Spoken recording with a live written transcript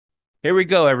Here we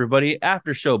go, everybody.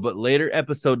 After show, but later,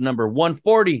 episode number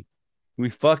 140. We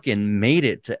fucking made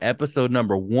it to episode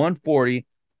number 140.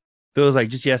 Feels like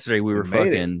just yesterday we We were made it.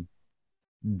 fucking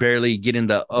barely getting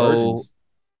the O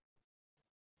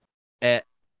Virgins.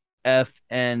 F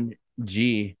N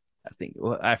G. I think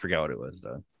I forgot what it was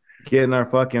though. Getting our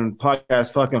fucking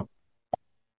podcast fucking.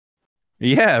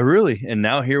 Yeah, really. And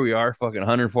now here we are, fucking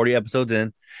 140 episodes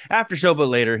in. After show, but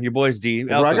later. Your boys D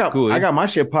Bro, I Alpha got I Kui. got my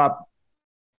shit pop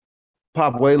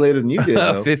way later than you did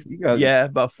though. 50, You guys, yeah,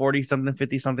 about 40 something,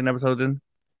 50 something episodes in.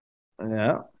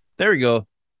 yeah. There we go.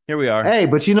 Here we are. Hey,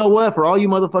 but you know what? For all you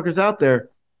motherfuckers out there,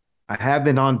 I have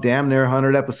been on damn near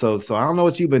 100 episodes, so I don't know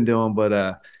what you've been doing,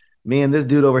 but me and this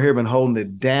dude over here been holding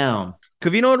it down.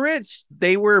 Cavino and Rich,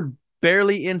 they were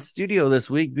barely in studio this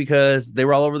week because they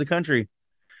were all over the country.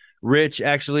 Rich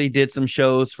actually did some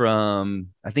shows from,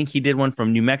 I think he did one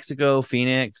from New Mexico,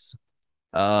 Phoenix,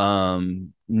 New I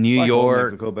like old York,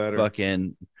 Mexico better.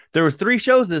 fucking. There was 3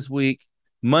 shows this week: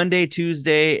 Monday,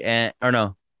 Tuesday, and or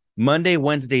no, Monday,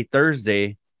 Wednesday,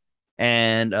 Thursday,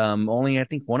 and only I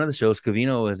think one of the shows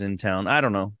Cavino was in town. I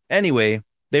don't know. Anyway,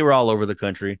 they were all over the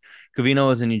country. Cavino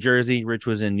was in New Jersey. Rich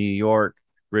was in New York.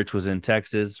 Rich was in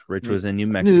Texas. Rich was in New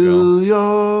Mexico. New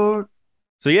York.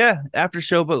 So yeah, after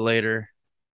show, but later.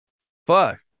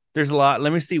 Fuck. There's a lot.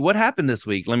 Let me see what happened this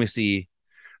week. Let me see.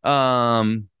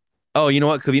 Um. Oh, you know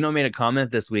what? Cavino made a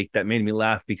comment this week that made me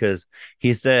laugh because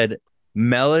he said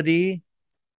Melody.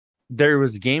 There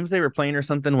was games they were playing or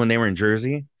something when they were in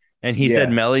Jersey, and he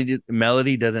said Yeah,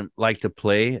 Melody doesn't like to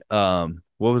play. What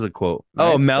was the quote?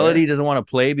 Oh, nice, Melody fair. doesn't want to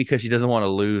play because she doesn't want to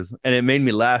lose, and it made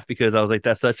me laugh because I was like,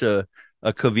 that's such a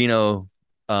Cavino,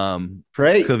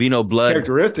 Trait. Cavino It's blood.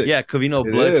 characteristic. Yeah, Cavino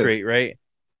It blood is. trait, right?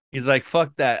 He's like,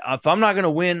 fuck that. If I'm not gonna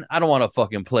win, I don't want to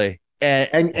fucking play. And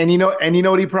And you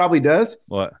know what he probably does?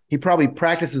 what? He probably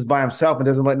practices by himself and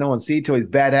doesn't let no one see till he's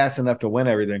badass enough to win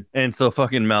everything. And so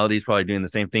fucking Melody's probably doing the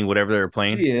same thing, whatever they're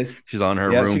playing. She is. She's on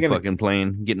her Yeah, she room gonna fucking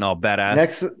playing, getting all badass.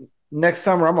 next next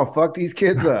summer I'm gonna fuck these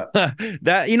kids up.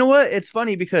 That you know what? It's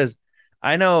funny because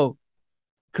I know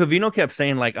Cavino kept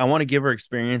saying, like, I want to give her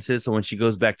experiences so when she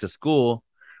goes back to school,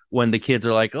 when the kids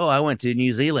are like, oh, I went to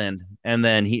New Zealand, and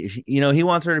then he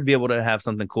wants her to be able to have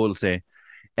something cool to say.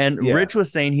 And Yeah. Rich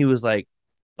was saying he was like,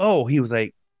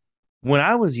 when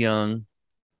I was young,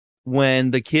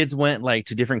 when the kids went like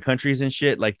to different countries and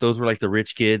shit, like those were like the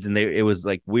rich kids, and it was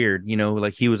like weird,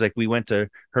 like he was like, we went to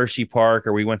Hershey Park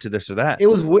or we went to this or that. It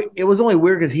was only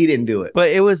weird because he didn't do it. But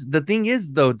it was the thing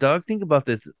is though, Doug, think about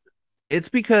this. It's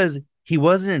because he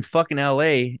wasn't in fucking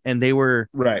LA and they were,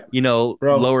 Right,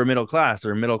 bro. lower middle class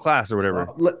or middle class or whatever.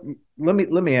 Let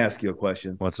me ask you a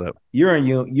question. What's up? You're in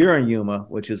Yuma,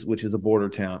 which is a border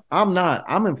town. I'm not.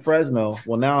 I'm in Fresno.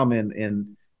 Well, now I'm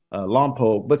in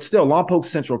Lompoc, but still Lompoc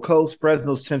Central Coast,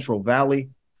 Fresno Central Valley.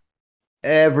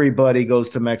 Everybody goes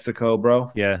to Mexico,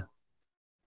 bro. Yeah.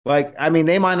 Like, I mean,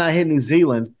 they might not hit New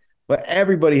Zealand, but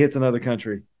everybody hits another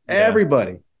country. Yeah.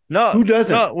 Everybody. No, Who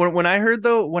doesn't? no. When I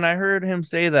heard him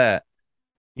say that,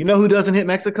 You know who doesn't hit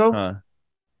Mexico? huh?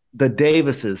 The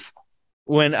Davises.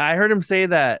 When I heard him say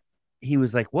that, he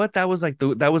was like, "What? That was like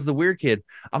that was the weird kid."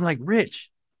 I'm like, "Rich,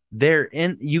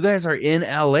 you guys are in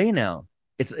LA now.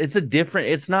 It's a different.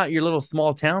 It's not your little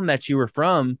small town that you were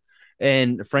from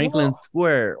in Franklin Well,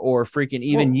 Square or freaking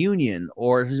even well, Union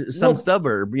or some well,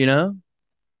 suburb,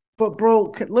 but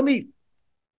bro, let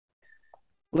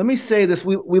me say this.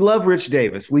 We love Rich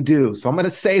Davis. We do. So I'm going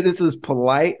to say this as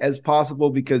polite as possible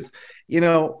because,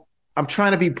 I'm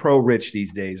trying to be pro Rich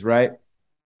these days, right?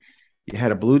 You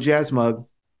had a Blue Jazz mug.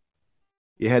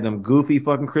 You had them goofy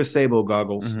fucking Chris Sabo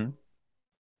goggles. Mm-hmm.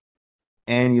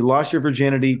 And you lost your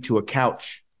virginity to a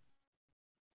couch.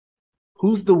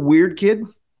 Who's the weird kid?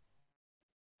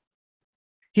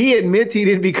 He admits he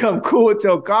didn't become cool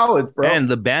until college, bro. And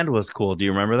the band was cool. Do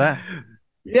you remember that?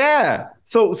 Yeah.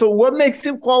 So what makes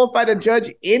him qualified to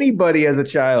judge anybody as a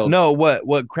child? No,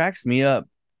 what cracks me up,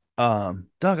 Doug,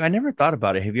 I never thought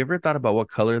about it. Have you ever thought about what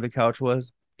color the couch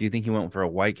was? Do you think he went for a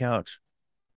white couch?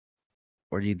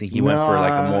 Or do you think he went for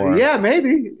like a No, more yeah,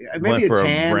 maybe went maybe a for a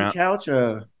tan brown couch.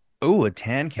 oh, a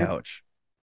tan couch?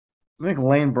 I think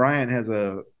Lane Bryant has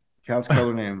a couch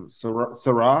color named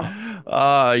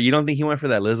Sarah. You don't think he went for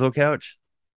that Lizzo couch?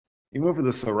 He went for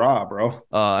the Sarah, bro.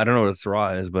 I don't know what a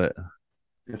Syrah is, but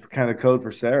It's kind of code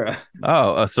for Sarah.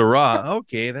 oh, a Syrah.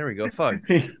 Okay, there we go. Fuck.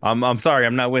 I'm sorry,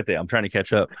 I'm not with it. I'm trying to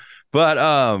catch up. But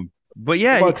Come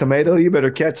yeah, on, tomato, you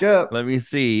better catch up. let me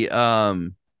see.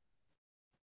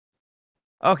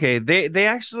 Okay, they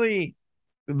actually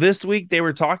this week they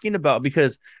were talking about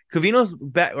because Cavino's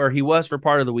back or he was for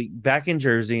part of the week back in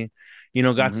Jersey,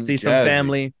 got to see some Jazzy.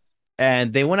 family. and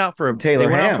From they Taylor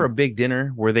went out for a Ham. big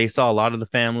dinner where they saw a lot of the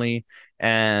family,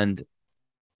 and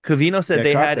Cavino said Yeah, I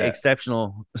they caught had that.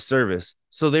 exceptional service.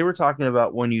 So they were talking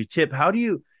about when you tip, how do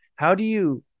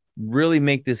you really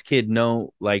make this kid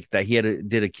know like that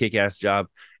did a kick ass job?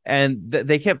 And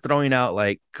they kept throwing out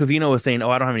like Cavino was saying,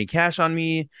 "Oh, I don't have any cash on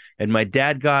me, and my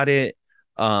dad got it.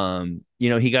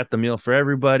 He got the meal for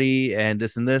everybody, and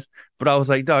this and this." But I was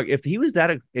like, dog, if he was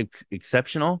that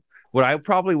exceptional, what I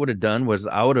probably would have done was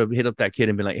I would have hit up that kid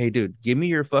and been like, "Hey, dude, give me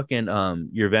your fucking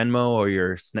your Venmo or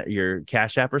your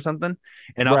Cash App or something,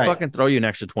 and I'll Right. fucking throw you an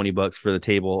extra $20 for the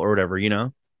table or whatever, you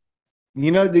know."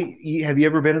 Have you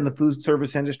ever been in the food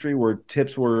service industry where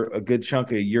tips were a good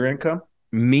chunk of your income?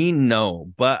 Me, no,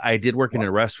 but I did work in a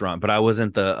Well, restaurant, but I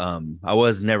wasn't I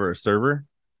was never a server.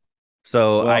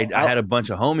 So well, I had a bunch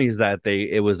of homies that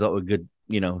it was a good,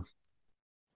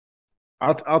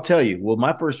 I'll tell you. Well,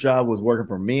 my first job was working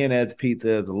for Me and Ed's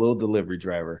Pizza as a little delivery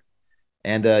driver.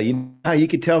 And you know how you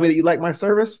could tell me that you like my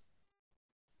service?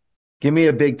 Give me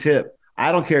a big tip.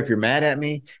 I don't care if you're mad at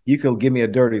me. You can give me a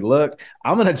dirty look.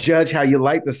 I'm going to judge how you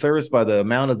like the service by the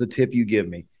amount of the tip you give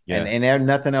me. And yeah.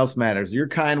 nothing else matters. Your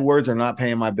kind words are not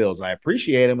paying my bills. I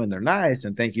appreciate them and they're nice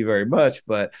and thank you very much.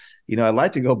 But I'd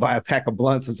like to go buy a pack of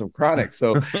blunts and some chronic.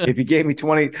 So if you gave me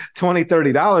 $20,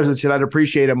 $30 and shit, I'd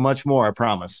appreciate it much more. I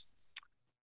promise.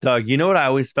 Doug, you know what I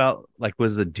always felt like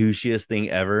was the douchiest thing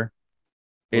ever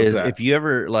What's is if that? you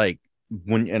ever like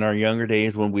when in our younger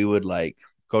days when we would like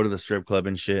go to the strip club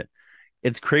and shit,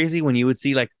 it's crazy when you would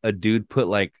see like a dude put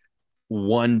like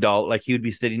 $1, like he would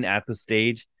be sitting at the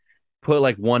stage, put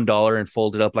like $1 and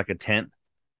fold it up like a tent.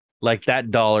 Like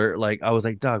that dollar, like I was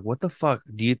like, dog, what the fuck?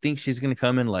 Do you think she's gonna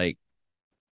come and like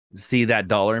see that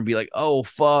dollar and be like, oh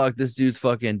fuck, this dude's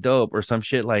fucking dope or some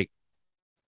shit? Like,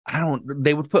 I don't,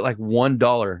 they would put like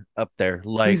 $1 up there.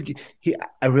 He's he.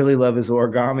 I really love his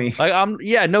origami.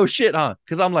 Yeah, no shit, huh?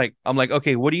 Because I'm like,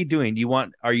 okay, what are you doing?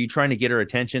 Are you trying to get her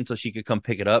attention so she could come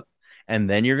pick it up and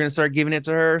then you're gonna start giving it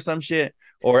to her or some shit?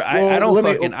 Or I Well, don't let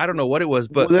me. fucking, I don't know what it was,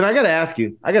 Well, but then I got to ask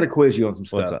you. I got to quiz you on some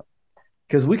what's stuff up?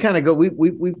 because we kind of go.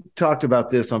 We talked about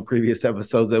this on previous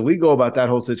episodes that we go about that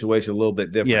whole situation a little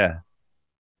bit different. Yeah.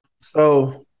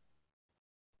 So,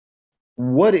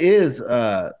 what is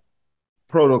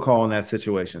protocol in that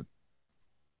situation?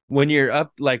 When you're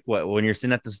up, like what, when you're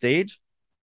sitting at the stage?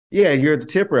 Yeah, you're at the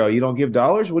tip rail. You don't give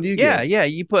dollars. What do you Yeah, give? yeah.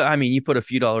 You put a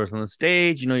few dollars on the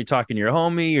stage, you're talking to your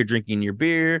homie, you're drinking your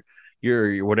beer,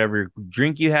 your whatever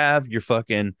drink you have, you're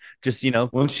fucking just,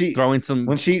 When she throwing some.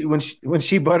 when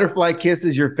she butterfly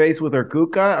kisses your face with her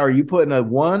kuka, are you putting a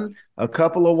one, a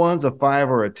couple of ones, a five,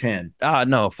 or a 10?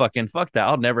 No, fucking fuck that.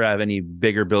 I'll never have any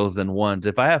bigger bills than ones.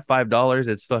 If I have $5,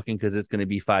 it's fucking because it's gonna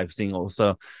be five singles.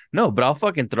 So no, but I'll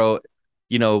fucking throw,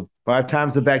 you know, Five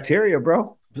times the bacteria,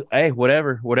 bro. hey,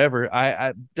 whatever.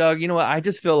 Doug, you know what? I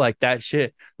just feel like that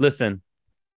shit. Listen,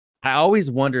 I always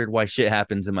wondered why shit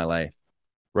happens in my life,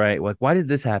 right? Like, why did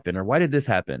this happen or why did this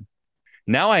happen?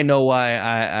 Now I know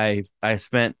why I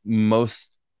spent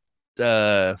most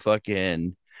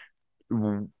fucking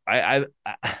I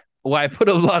put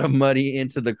a lot of money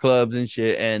into the clubs and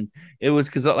shit, and it was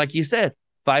because like you said,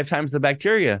 five times the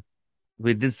bacteria.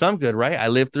 We did some good, right? I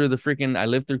lived through So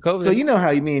COVID. you know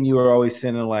how me and you are always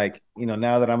sending like,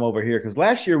 now that I'm over here, because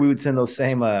last year we would send those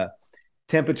same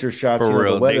temperature shots, For the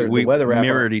real. the We weather app.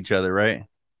 mirrored each other, right?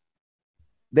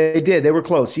 They did. They were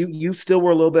close. You still were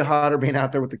a little bit hotter being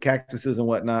out there with the cactuses and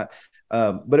whatnot.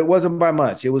 But it wasn't by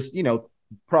much. It was,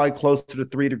 probably closer to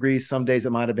 3 degrees. Some days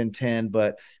it might have been 10,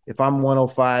 but if I'm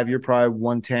 105, you're probably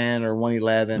 110 or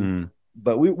 111. Mm.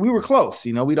 But we were close.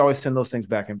 We'd always send those things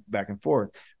back and forth.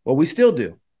 Well, we still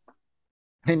do.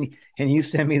 And you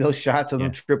send me those shots of them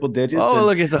Yeah. triple digits, Oh, and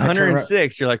look, it's I turn around.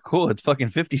 106. You're like, cool, it's fucking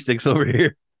 56 over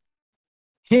here.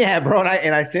 Yeah, bro,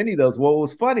 and I send you those. Well, it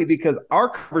was funny because our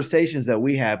conversations that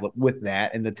we had with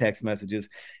that and the text messages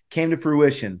came to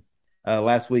fruition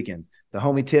last weekend. The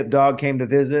homie Tip Dog came to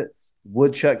visit.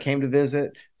 Woodchuck came to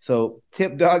visit. So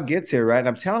Tip Dog gets here, right? And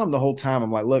I'm telling him the whole time,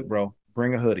 I'm like, look, bro,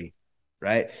 bring a hoodie,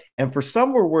 right? And for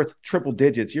somewhere worth triple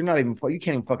digits, you can't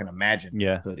even fucking imagine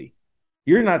Yeah. hoodie.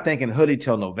 You're not thinking hoodie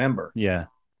till November, Yeah.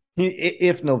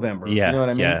 if November. You know Yeah. what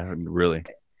I mean? Yeah. Really.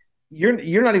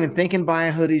 You're not even thinking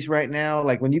buying hoodies right now.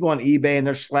 Like when you go on eBay and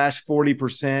they're slash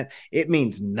 40%, it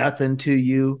means nothing to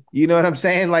you. You know what I'm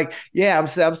saying? Like, yeah, I'm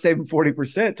saving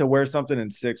 40% to wear something in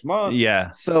 6 months.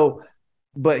 Yeah. So,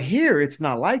 but here it's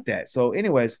not like that. So,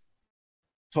 anyways,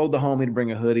 told the homie to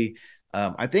bring a hoodie.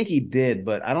 I think he did,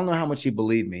 but I don't know how much he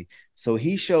believed me. So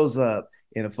he shows up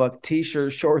in a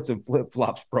t-shirt, shorts, and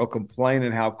flip-flops, bro,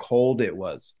 complaining how cold it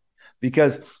was.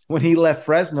 Because when he left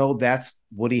Fresno, that's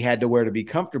what he had to wear to be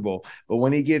comfortable. But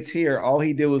when he gets here, all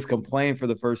he did was complain for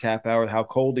the first half hour how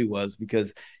cold he was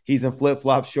because he's in flip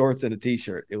flop shorts and a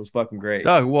t-shirt. It was fucking great.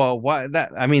 Doug, well, why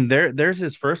that? I mean, there's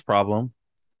his first problem.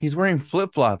 He's wearing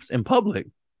flip flops in public.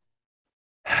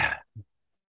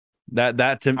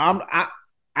 That to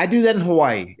I do that in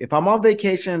Hawaii. If I'm on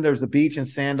vacation, there's a beach and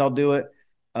sand, I'll do it.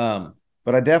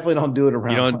 But I definitely don't do it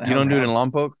you don't do it in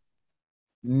around. Lompoc.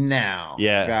 No,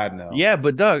 Yeah, God no. yeah,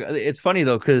 but Doug, it's funny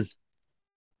though because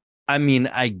I mean,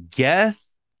 I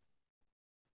guess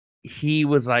he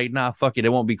was like, nah, fuck it, it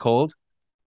won't be cold.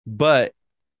 But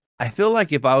I feel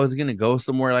like if I was gonna go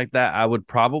somewhere like that, I would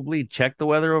probably check the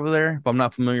weather over there if I'm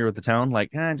not familiar with the town,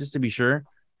 like just to be sure.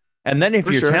 And then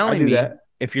For sure, I do that.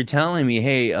 if you're telling me,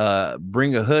 hey,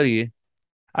 bring a hoodie,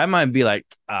 I might be like,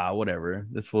 whatever.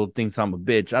 This fool thinks I'm a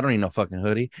bitch. I don't need no fucking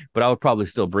hoodie, but I would probably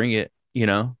still bring it, you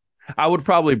know? I would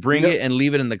probably You bring know, it and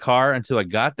leave it in the car until I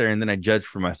got there and then I judge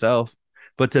for myself.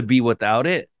 But to be without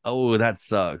it, oh, that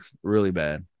sucks really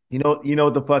bad. you know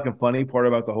what the fucking funny part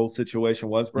about the whole situation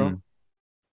was, bro? Mm.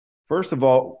 First of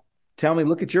all, tell me,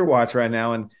 look at your watch right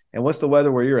now, and what's the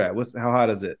weather where you're at? What's how hot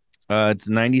is it? It's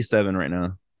 97 right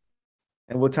now.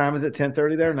 And what time is it?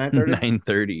 10:30 there? 9:30?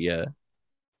 9:30, yeah.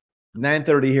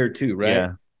 9:30 here too, right?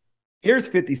 Yeah. Here's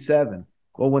 57.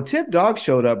 Well, when Tip Dog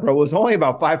showed up, bro, it was only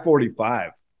about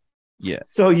 5:45. Yeah.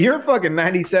 So you're fucking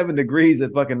 97 degrees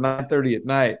at fucking 9:30 at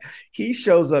night. He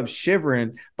shows up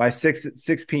shivering by 6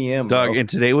 p.m., Dog, bro. and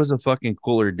today was a fucking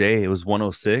cooler day. It was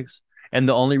 106. And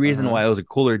the only reason Uh-huh. why it was a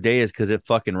cooler day is because it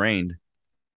fucking rained.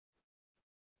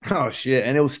 Oh shit.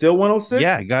 And it was still Yeah, 106?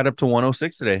 it got up to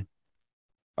 106 today.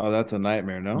 Oh, that's a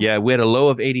nightmare, no? Yeah, we had a low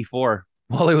of 84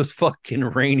 while it was fucking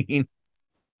raining.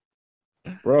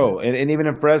 Bro, and even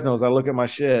in Fresno, as I look at my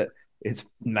shit, it's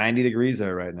 90 degrees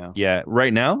there right now. Yeah,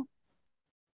 right now,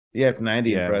 Yeah, it's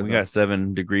 90 in yeah, we Fresno. got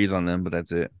 7 degrees on them, but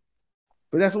that's it.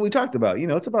 But that's what we talked about. You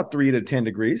know, it's about 3 to 10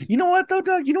 degrees. You know what though,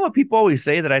 Doug? You know what people always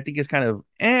say that I think is kind of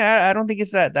I don't think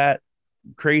it's that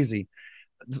crazy.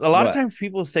 A lot of What? times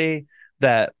people say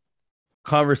that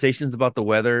conversations about the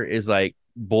weather is like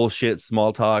bullshit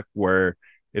small talk where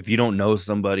if you don't know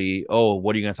somebody, oh,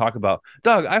 what are you gonna talk about?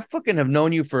 Doug, I fucking have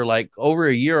known you for like over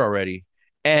a year already.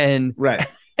 And, Right.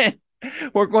 and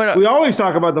we're going to We always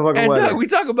talk about the fucking and Doug, weather. we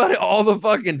talk about it all the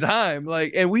fucking time.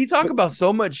 Like, and we talk But about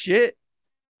so much shit.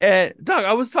 And Doug,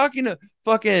 I was talking to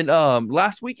fucking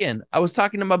last weekend. I was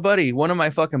talking to my buddy, one of my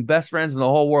fucking best friends in the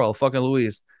whole world, fucking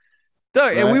Luis.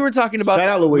 Doug, and right. Shout out we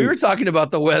were Luis. talking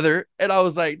about the weather, and I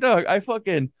was like, Doug, I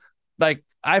fucking like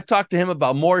I've talked to him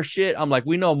about more shit. I'm like,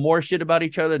 we know more shit about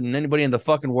each other than anybody in the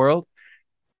fucking world,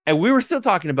 and we were still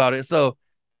talking about it. So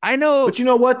I know But you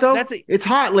know what though? that's a It's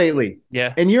hot lately.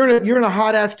 yeah, And you're in a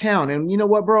hot ass town. And you know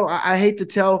what, bro? I hate to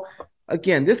tell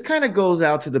again, this kind of goes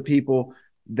out to the people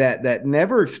that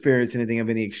never experienced anything of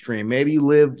any extreme. Maybe you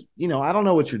lived, you know, I don't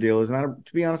know what your deal is. And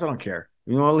to be honest, I don't care.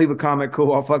 You want to leave a comment,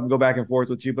 cool. I'll fucking go back and forth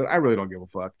with you, but I really don't give a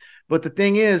fuck. But the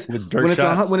thing is, with dirt when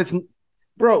shots. it's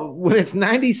bro, when it's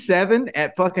 97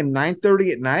 at fucking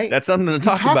 9:30 at night, That's something to you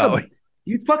talk about.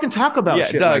 you fucking talk about Yeah,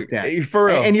 shit Doug, like that. for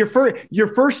real. And your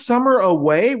first summer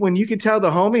away when you can tell the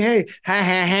homie, hey, ha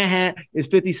ha ha ha, it's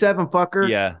 57, fucker.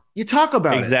 Yeah, You talk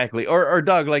about it. exactly. Or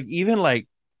Doug, like even like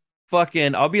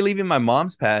fucking, I'll be leaving my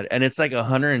mom's pad, and it's like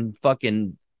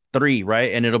 103,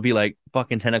 right? And it'll be like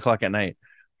fucking 10 o'clock at night.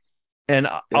 And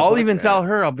Yeah, I'll fuck even tell that.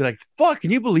 her, I'll be like, fuck,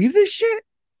 can you believe this shit?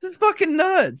 This is fucking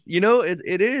nuts. You know, it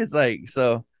is like,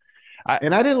 so I,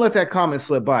 And I didn't let that comment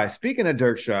slip by. Speaking of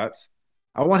Dirk shots,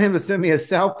 I want him to send me a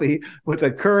selfie with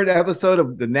a current episode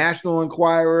of the National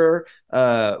Enquirer,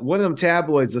 one of them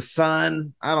tabloids, The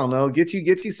Sun. I don't know. Get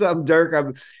you something,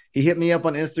 Dirk. He hit me up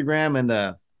on Instagram,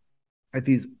 and if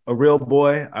he's a real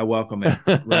boy, I welcome it.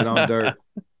 Right on, Dirk.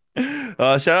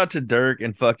 shout out to Dirk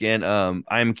and fucking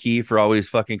I'm Key for always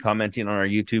fucking commenting on our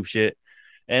YouTube shit.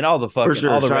 And all the For fucking sure.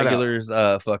 all the Shout out. regulars,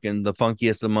 fucking the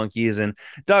funkiest of monkeys. And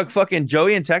Doug, fucking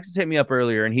Joey in Texas hit me up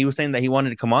earlier, and he was saying that he wanted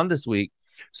to come on this week.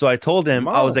 So I told him,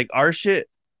 I was Mo, like, our shit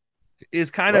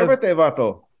is kind of. muévete,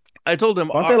 vato. I told him,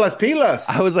 Ponte las pilas.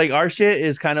 I was like, our shit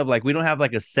is kind of like we don't have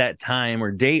like a set time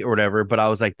or date or whatever. But I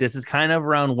was like, this is kind of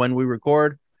around when we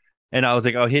record. And I was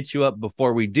like, I'll hit you up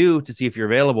before we do to see if you're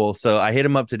available. So I hit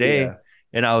him up today, Yeah.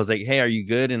 and I was like, hey, are you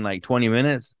good in like 20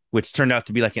 minutes? Which turned out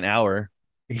to be like an hour.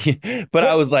 But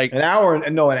I was like, An hour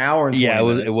and no, an hour and yeah,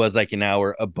 20 it minutes. was like an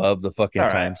hour above the fucking All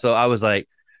time. right. So I was like,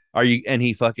 are you? And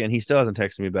he still hasn't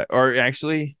texted me back. Or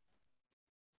actually,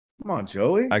 Come on,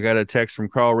 Joey. I got a text from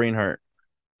Carl Reinhardt.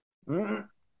 Mm-mm.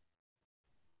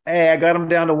 Hey, I got him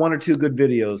down to one or two good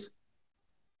videos.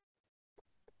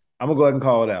 I'm gonna go ahead and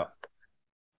call it out.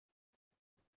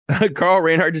 Carl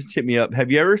Reinhardt just hit me up.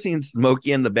 Have you ever seen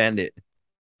Smokey and the Bandit?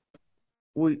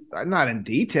 We not in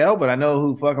detail, but I know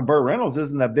who fucking Burt Reynolds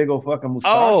is, and that big old fucking mustache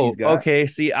he's Oh, got. okay.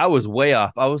 See, I was way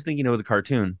off. I was thinking it was a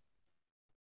cartoon.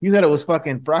 You said it was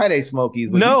fucking Friday Smokies.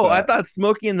 What you No, I thought? thought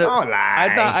Smokey and the Don't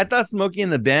I lie. thought Smokey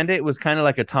and the Bandit was kind of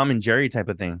like a Tom and Jerry type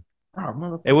of thing. Oh, It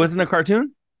motherfucker. wasn't a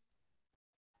cartoon?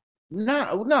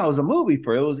 No, no, it was a movie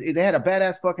for it. Was they had a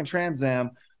badass fucking Trans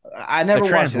Am. I A never watched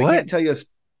trans it. I what? can't tell you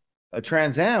a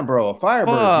Trans Am, bro. A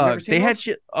Firebird. You never Fuck. seen They had those?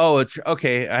 shit. Oh,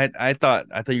 okay. I thought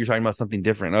you were talking about something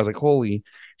different. I was like, holy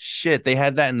shit, they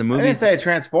had that in the I didn't movies. say a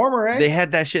Transformer, eh? They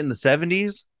had that shit in the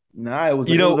 70s. Nah, it was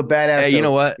You it was a know, badass you know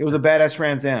though. what? It was a badass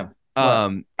Trans Am.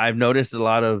 What? I've noticed a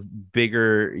lot of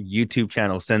bigger YouTube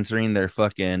channels censoring their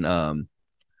fucking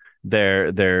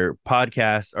their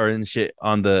podcasts or and shit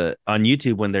on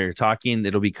YouTube when they're talking,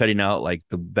 it'll be cutting out like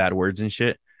the bad words and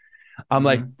shit. I'm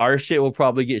like, Mm-hmm. our shit will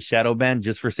probably get shadow banned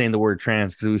just for saying the word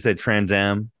trans because we said Trans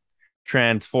Am,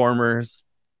 Transformers.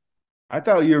 I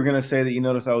thought you were gonna say that you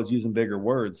noticed I was using bigger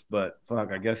words, but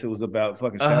fuck, I guess it was about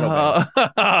fucking shadow Uh,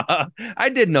 bans. I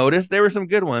did notice there were some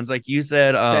good ones, like you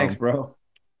said. Thanks, bro.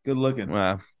 Good looking.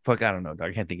 Fuck, I don't know, dog.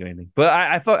 I can't think of anything. But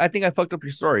I think I fucked up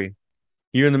your story.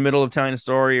 You're in the middle of telling a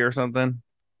story or something.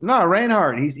 No,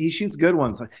 Reinhardt, he shoots good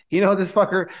ones. You know this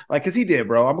fucker, like, cause he did,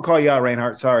 bro. I'm gonna call you out,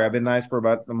 Reinhardt. Sorry, I've been nice for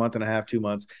about a month and a half, 2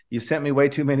 months. You sent me way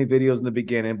too many videos in the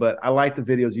beginning, but I like the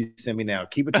videos you send me now.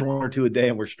 Keep it to one or two a day,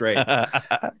 and we're straight.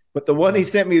 But the one he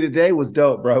sent me today was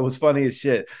dope, bro. It was funny as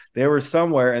shit. They were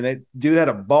somewhere, and the dude had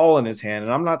a ball in his hand,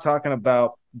 and I'm not talking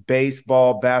about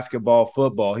baseball, basketball,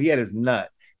 football. He had his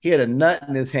nut. He had a nut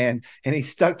in his hand, and he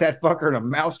stuck that fucker in a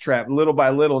mousetrap little by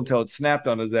little until it snapped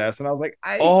on his ass. And I was like,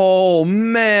 I Oh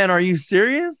man, are you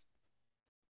serious?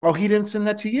 oh, he didn't send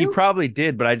that to He you? probably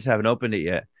did, but I just haven't opened it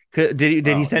yet. Did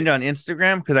he Oh, send it on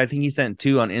Instagram? Because I think he sent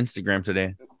two on Instagram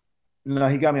today. no,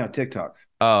 he got me on TikToks.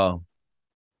 Oh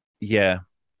yeah.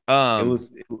 It Um.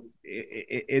 was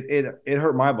it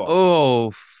hurt my balls.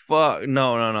 Oh fuck.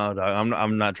 No, dog.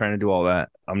 I'm not trying to do all that.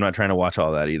 I'm not trying to watch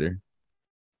all that either.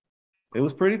 It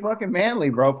was pretty fucking manly,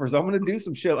 bro, for someone to do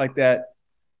some shit like that.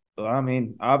 Well, I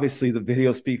mean, obviously the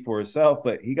video speak for itself,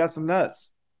 but he got some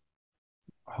nuts.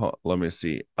 Let me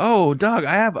see. Oh, dog.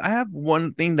 I have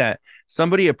one thing that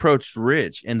somebody approached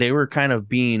Rich and they were kind of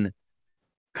being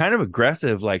kind of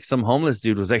aggressive. Like some homeless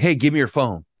dude was like, "Hey, give me your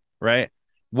phone." Right?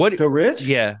 What? To Rich?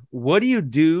 Yeah. What do you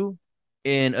do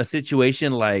in a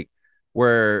situation like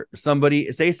where somebody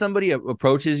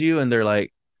approaches you and they're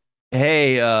like,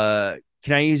 "Hey,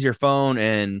 can I use your phone?"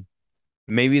 And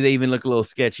maybe they even look a little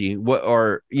sketchy. What?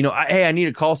 Or hey, I need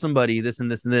to call somebody. This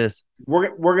and this and this.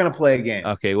 We're gonna play a game.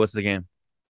 Okay, what's the game?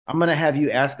 I'm gonna have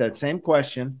you ask that same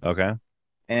question, Okay.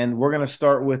 and we're gonna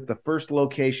start with the first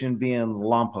location being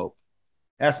Lompoc.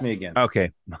 Ask me again.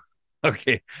 Okay.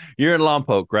 Okay. You're in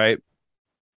Lompoc, right?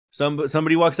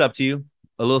 Somebody walks up to you,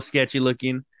 a little sketchy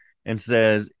looking, and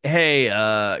says, "Hey,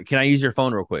 can I use your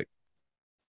phone real quick?"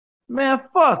 Man,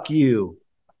 fuck you.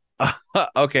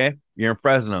 Okay. You're in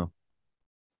Fresno.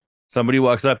 Somebody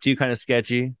walks up to you, kind of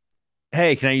sketchy.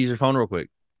 "Hey, can I use your phone real quick?"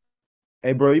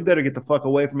 Hey, bro, you better get the fuck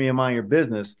away from me and mind your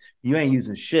business. You ain't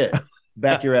using shit.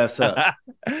 Back your ass up.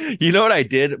 You know what I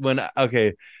did when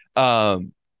okay,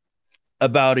 um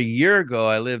about a year ago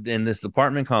I lived in this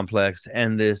apartment complex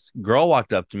and this girl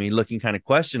walked up to me looking kind of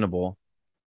questionable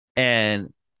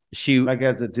and she Like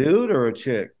as a dude or a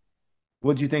chick?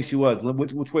 What do you think she was?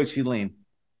 Which way she lean?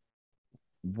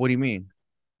 what do you mean?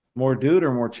 More dude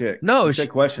or more chick? No, You said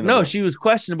no, questionable. she was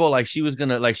questionable. Like she was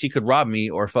gonna, like she could rob me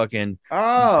or fucking Oh,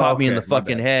 pop me in the okay. My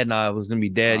fucking bad. head, and I was gonna be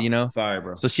dead. Oh, sorry,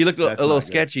 bro. So she looked a That's little not good.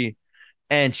 sketchy,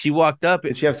 and she walked up.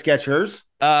 Did she have Skechers?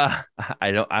 Uh,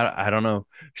 I don't know.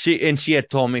 She had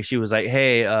told me she was like,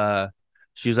 hey,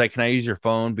 she was like, can I use your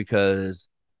phone because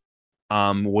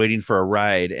I'm waiting for a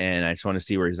ride and I just want to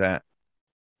see where he's at.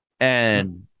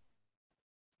 And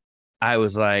I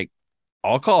was like,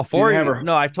 I'll call You for didn't have you. her.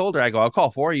 No, I told her, I go, I'll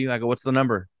call for you. I go, what's the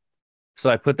number? So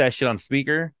I put that shit on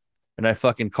speaker and I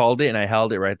fucking called it and I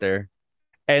held it right there.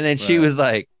 And then she Right. was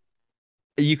like,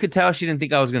 you could tell she didn't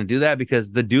think I was going to do that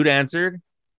because the dude answered,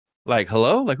 like,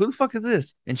 hello? Like, who the fuck is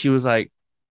this? And she was like,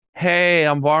 hey,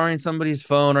 I'm borrowing somebody's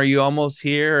phone. Are you almost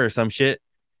here or some shit?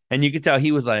 And you could tell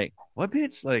he was like, what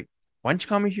bitch? Like, why don't you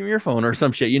call me from your phone or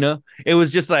some shit? It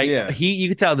was just like, Yeah. you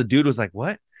could tell the dude was like,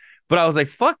 what? But I was like,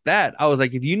 fuck that. I was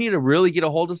like, if you need to really get a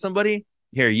hold of somebody,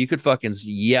 here, you could fucking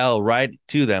yell right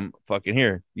to them, fucking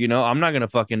here. I'm not going to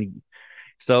fucking.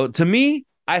 So to me,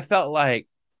 I felt like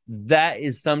that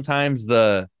is sometimes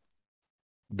the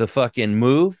fucking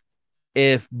move.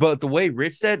 But the way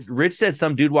Rich said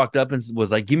some dude walked up and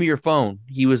was like, give me your phone.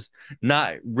 He was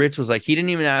not, Rich was like, he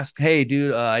didn't even ask, hey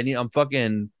dude, I'm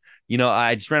fucking,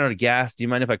 I just ran out of gas. Do you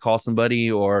mind if I call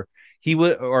somebody? Or he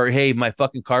would, or hey, my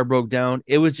fucking car broke down.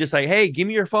 It was just like, hey, give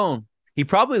me your phone. He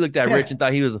probably looked at Rich Yeah. and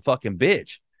thought he was a fucking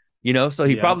bitch, you know. So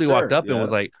he Yeah, I'm probably walked sure. up and was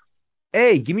Yeah. like,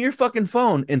 hey, give me your fucking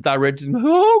phone, and thought Rich,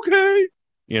 okay,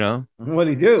 you know.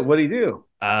 What'd he do? What'd he do?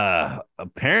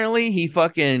 Apparently he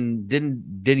fucking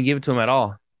didn't give it to him at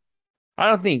all. I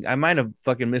don't think I might have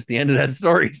fucking missed the end of that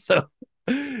story. So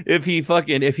if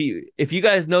you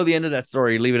guys know the end of that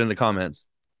story, leave it in the comments.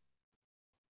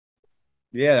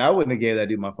 Yeah, I wouldn't have gave that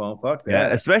dude my phone. Fuck Yeah,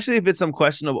 that. especially if it's some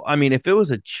questionable. I mean, if it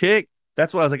was a chick,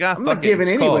 that's why I was like, ah, I'm not fuck it, giving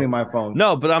just anybody call. my phone.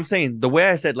 No, but I'm saying the way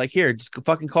I said, like, here, just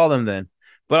fucking call them then.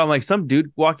 But I'm like, some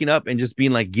dude walking up and just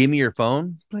being like, give me your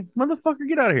phone. Like, motherfucker,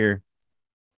 get out of here.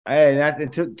 Hey, that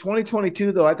until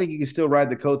 2022 though, I think you can still ride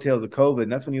the coattails of COVID.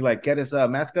 And that's when you like get us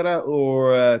mascara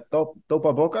or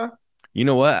topa boca. You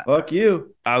know what? Fuck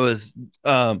you. I was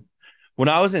when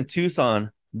I was in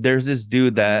Tucson, there's this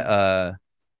dude that Mhm.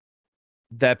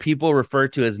 that people refer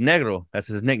to as Negro. That's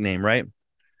his nickname, right?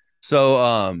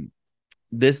 So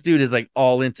this dude is like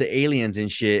all into aliens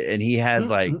and shit, and he has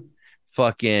like Mhm.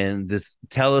 fucking this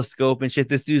telescope and shit.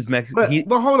 This dude's But he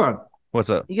hold on, what's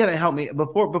up? you gotta help me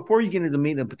before you get into the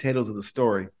meat and potatoes of the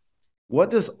story. What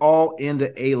does all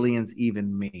into aliens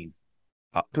even mean?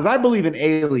 Uh, Because I believe in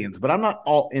aliens, but I'm not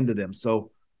all into them.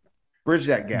 So bridge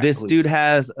that gap, this dude please.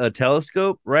 has a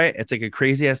telescope, right? It's like a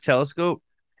crazy ass telescope,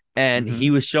 and he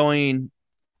Mm-hmm. was showing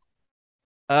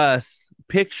us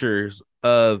pictures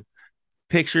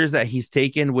that he's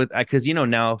taken with because you know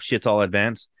now shit's all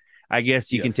advanced. I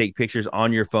guess you can Yes. take pictures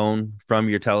on your phone from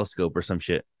your telescope or some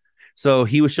shit. So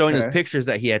he was showing us Okay. pictures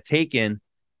that he had taken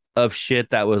of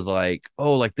shit that was like,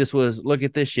 oh, like this was look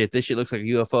at this shit. This shit looks like a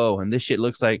UFO, and this shit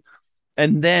looks like.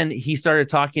 And then he started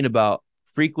talking about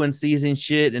frequencies and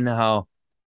shit, and how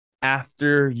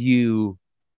after you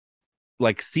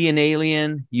like see an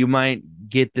alien, you might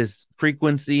get this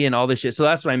frequency and all this shit. So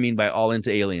that's what I mean by all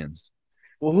into aliens.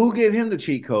 Well, who gave him the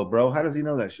cheat code, bro? How does he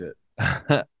know that shit?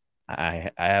 I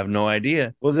have no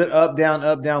idea. Was it up, down,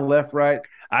 left, right,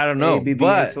 I don't A, know, B, B,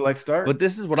 A, select, but start?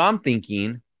 this is what I'm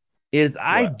thinking is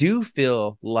I What? do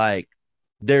feel like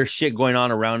there's shit going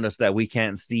on around us that we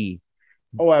can't see.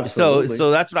 Oh, So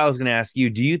absolutely. that's what I was going to ask you.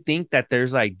 Do you think that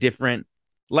there's like different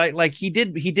like he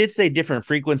did say different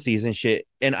frequencies and shit,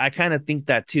 and I kind of think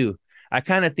that too. I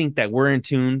kind of think that we're in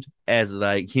tuned as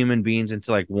like human beings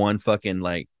into like one fucking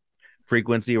like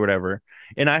frequency or whatever.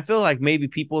 And I feel like maybe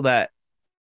people that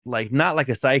like not like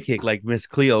a psychic like Miss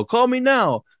Cleo, call me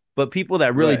now, but people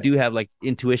that really Right. do have like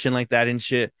intuition like that and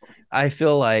shit, I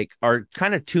feel like are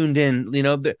kind of tuned in, you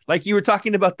know, like you were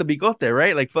talking about the bigote,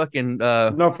 right? Like fucking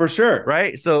No, for sure.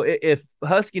 right? So if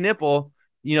Husky Nipple,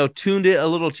 you know, tuned it a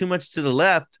little too much to the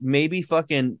left, maybe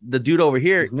fucking the dude over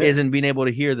here isn't being able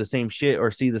to hear the same shit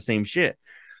or see the same shit.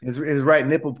 His right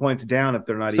nipple points down if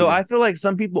they're not So I even. feel like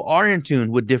some people are in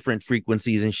tune with different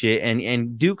frequencies and shit,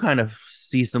 and do kind of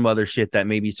see some other shit that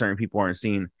maybe certain people aren't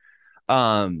seeing.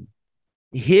 Um,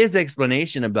 his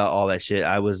explanation about all that shit,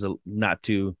 I was not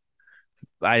too.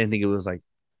 I didn't think it was like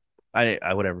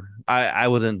I whatever. I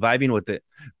wasn't vibing with it,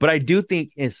 but I do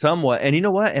think it's somewhat. And you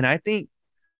know what? And I think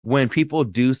when people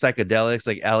do psychedelics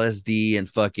like LSD and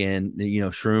fucking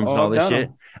shrooms and Oh, all I've this done shit,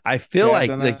 them. I feel Yeah, I've like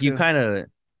done that too.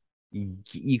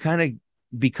 you kind of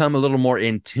become a little more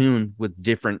in tune with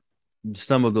different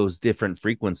some of those different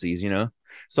frequencies, you know.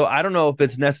 So I don't know if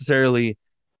it's necessarily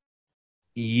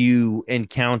you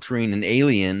encountering an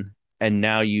alien and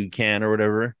now you can or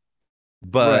whatever,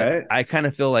 but Right. I kind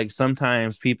of feel like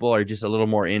sometimes people are just a little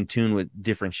more in tune with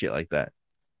different shit like that.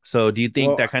 So do you think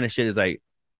Well, that kind of shit is like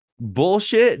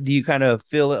bullshit? Do you kind of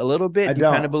feel it a little bit? I Do you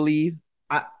kind of don't. believe?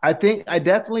 I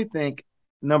definitely think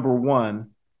number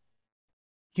one,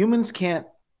 humans can't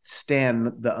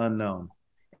stand the unknown.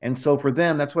 And so for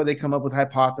them, that's why they come up with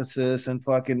hypothesis and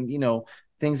fucking,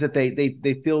 things that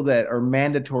they feel that are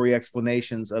mandatory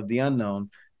explanations of the unknown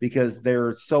because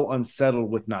they're so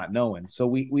unsettled with not knowing. So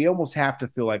we almost have to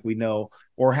feel like we know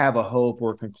or have a hope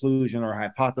or a conclusion or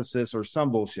hypothesis or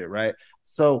some bullshit, right?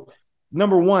 So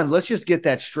number one, let's just get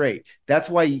that straight. That's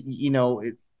why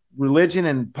religion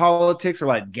and politics are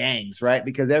like gangs, right?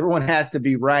 Because everyone has to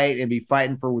be right and be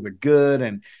fighting for the good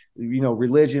and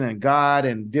religion and God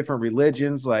and different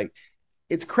religions. Like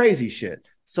it's crazy shit.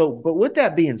 So, but with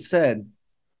that being said,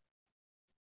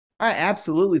 I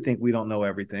absolutely think we don't know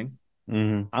everything.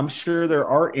 Mm-hmm. I'm sure there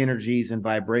are energies and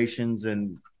vibrations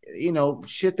and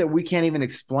shit that we can't even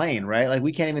explain, right? Like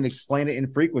we can't even explain it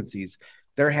in frequencies.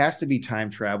 There has to be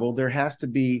time travel. There has to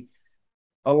be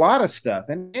a lot of stuff.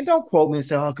 And don't quote me and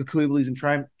say, oh, Kukui believes in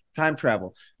time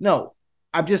travel. No,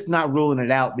 I'm just not ruling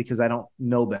it out because I don't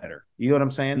know better. You know what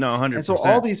I'm saying? No, And so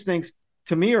all 100%. these things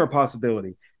to me are a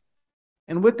possibility.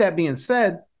 And with that being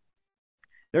said,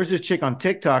 there's this chick on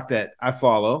TikTok that I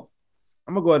follow.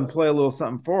 I'm gonna go ahead and play a little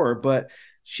something for her, but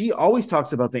she always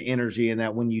talks about the energy and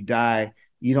that when you die,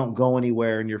 you don't go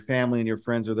anywhere, and your family and your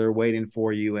friends are there waiting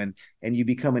for you, and you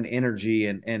become an energy.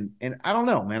 And I don't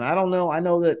know, man. I don't know. I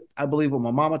know that I believe what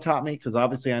my mama taught me because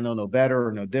obviously I know no better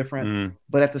or no different. Mm,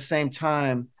 But at the same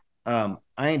time, I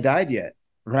ain't died yet,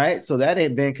 right? So that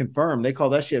ain't been confirmed. They call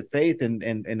that shit faith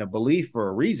and a belief for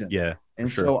a reason. yeah, for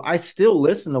And sure. so I still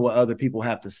listen to what other people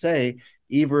have to say,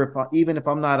 even if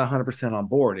I'm not 100% on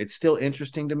board. It's still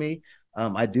interesting to me.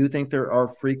 I do think there are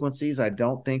frequencies. I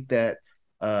don't think that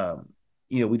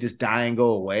we just die and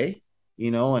go away.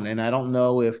 And I don't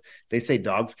know if they say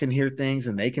dogs can hear things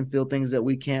and they can feel things that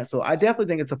we can't. So I definitely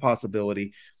think it's a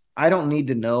possibility. I don't need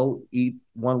to know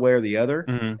one way or the other.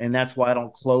 Hmm. And that's why I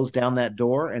don't close down that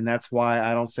door. And that's why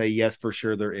I don't say yes, for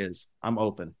sure there is. I'm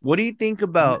open. What do you think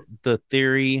about the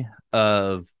theory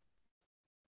of,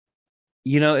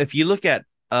 if you look at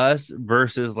us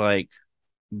versus like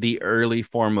the early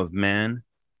form of man,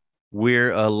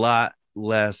 we're a lot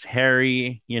less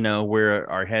hairy, where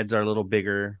our heads are a little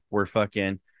bigger. We're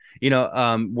fucking,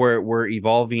 we're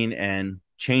evolving and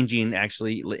changing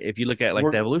actually, if you look at like the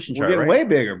we're evolution we're chart, getting right? way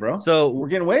bigger, bro. So We're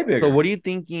getting way so bigger. what do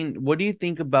you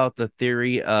think about the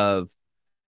theory of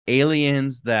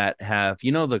aliens that have,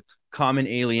 the common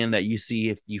alien that you see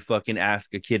if you fucking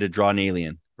ask a kid to draw an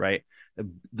alien, right?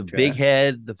 The big Okay.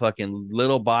 head, the fucking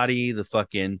little body, the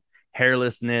fucking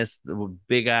hairlessness, the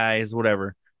big eyes,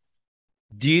 whatever.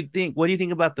 What do you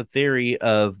think about the theory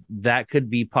of that could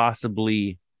be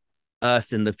possibly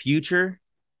us in the future?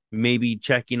 Maybe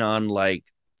checking on like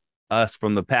us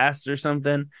from the past or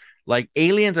something. Like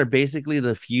aliens are basically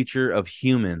the future of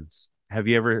humans. Have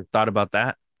you ever thought about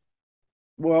that?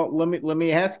 Well, let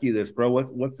me ask you this, bro.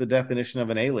 What's the definition of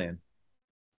an alien?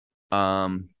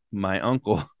 My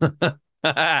uncle.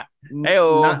 Not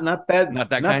Heyo. not Ped, Not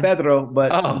that not kind. Pedro,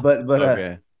 but Oh, but but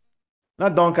okay.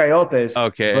 not Don Coyotes,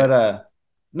 Okay. but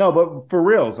no, but for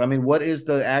reals. I mean, what is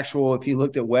the actual? If you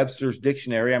looked at Webster's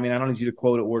dictionary, I mean, I don't need you to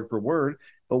quote it word for word,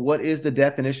 but what is the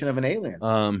definition of an alien?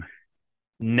 Um,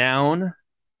 Noun.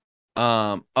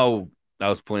 Oh, I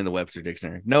was pulling the Webster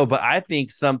dictionary. No, but I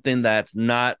think something that's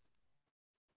not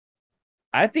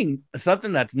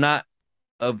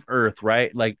of Earth,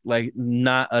 right? Like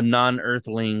not a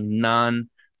non-earthling, non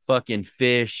fucking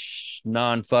fish,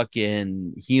 non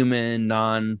fucking human,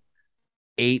 non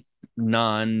ape,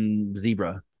 non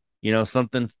zebra.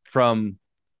 Something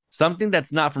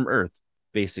that's not from Earth,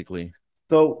 basically.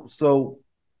 So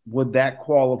would that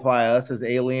qualify us as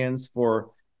aliens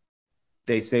for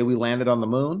they say we landed on the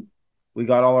moon. We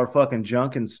got all our fucking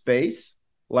junk in space.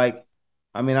 Like,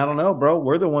 I mean, I don't know, bro.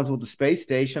 We're the ones with the space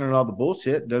station and all the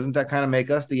bullshit. Doesn't that kind of make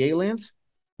us the aliens?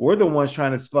 We're the ones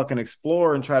trying to fucking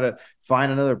explore and try to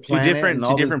find another Two planet and different two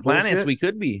all this different planets bullshit. we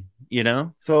could be.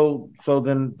 So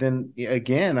then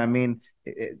again, I mean,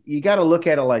 you got to look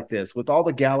at it like this: with all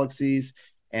the galaxies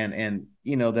and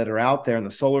that are out there in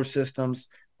the solar systems,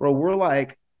 bro. We're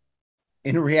like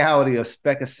in reality a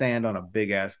speck of sand on a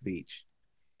big ass beach.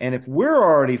 And if we're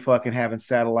already fucking having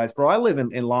satellites, bro, I live in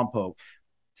Lompoc.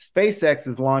 SpaceX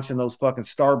is launching those fucking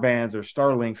star bands or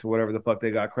Starlinks or whatever the fuck they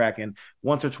got cracking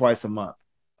once or twice a month.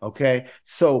 Okay.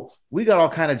 So we got all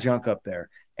kind of junk up there.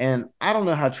 And I don't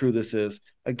know how true this is.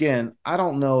 Again, I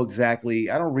don't know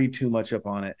exactly. I don't read too much up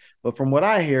on it. But from what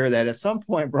I hear, that at some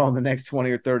point, bro, in the next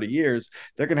 20 or 30 years,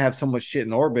 they're going to have so much shit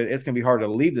in orbit, it's going to be hard to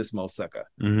leave this mosaka.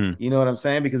 Mm-hmm. You know what I'm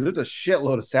saying? Because there's a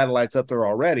shitload of satellites up there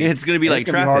already. It's gonna be And it's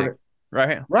like going to be traffic,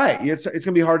 hard. right? Right. It's going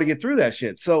to be hard to get through that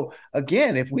shit. So,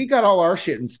 again, if we got all our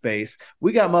shit in space,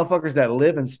 we got motherfuckers that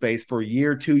live in space for a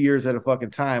year, 2 years at a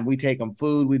fucking time. We take them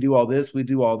food. We do all this. We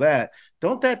do all that.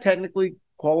 Don't that technically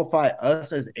qualify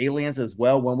us as aliens as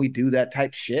well when we do that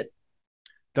type shit?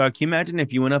 Dog, can you imagine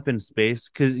if you went up in space?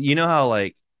 Because you know how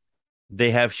like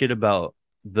they have shit about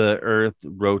the Earth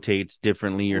rotates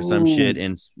differently or some shit, Ooh.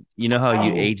 and you know how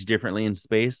you Oh, age differently in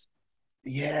space.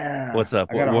 yeah. What's up?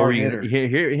 I got a What were hard you hitter.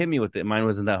 here? Hit me with it. Mine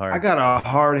wasn't that I hard. got a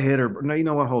hard hitter. No, you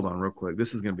know what? Hold on real quick.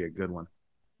 This is going to be a good one.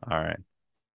 All right,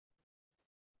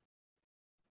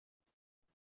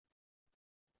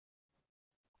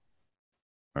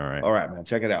 all right. All right, man.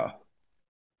 Check it out.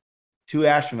 Two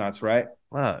astronauts, right?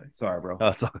 Wow. Sorry, bro.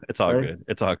 Oh, it's all Ready? good.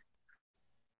 It's all.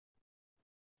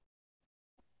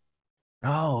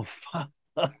 Oh,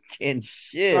 fucking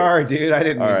shit. Sorry, dude. I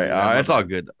didn't All mean to right, do that. My it's all bad.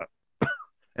 good.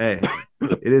 Hey,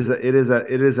 it is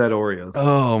that Oreos.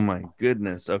 Oh my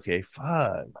goodness. Okay, fuck.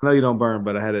 I know you don't burn,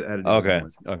 but I had to do it Okay,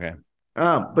 anyways. okay.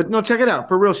 But no, check it out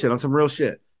for real shit on some real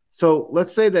shit. So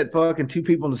let's say that fucking two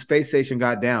people in the space station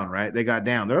got down, right? They got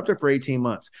down. They're up there for 18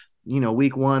 months.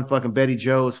 week one, fucking Betty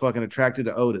Joe is fucking attracted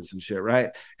to Otis and shit, right?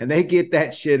 And they get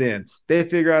that shit in. They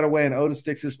figure out a way, and Otis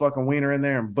sticks his fucking wiener in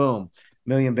there, and boom,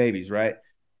 million babies, right?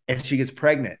 And she gets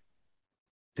pregnant.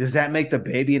 Does that make the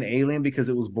baby an alien because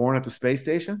it was born at the space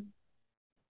station?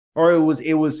 Or It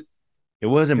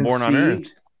wasn't born on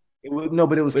Earth. conceived? No,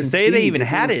 but it was But say they even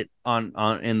conceived. had it on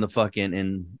in the fucking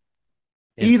in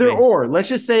Either space. or. Let's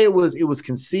just say it was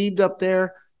conceived up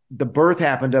there. The birth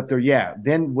happened up there. Yeah.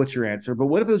 Then what's your answer? But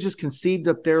what if it was just conceived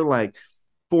up there like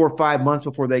 4 or 5 months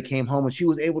before they came home, and she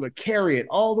was able to carry it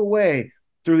all the way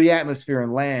through the atmosphere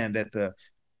and land at the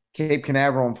Cape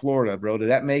Canaveral in Florida, bro? Did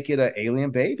that make it an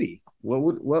alien baby? Where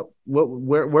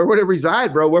would it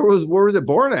reside, bro? Where was it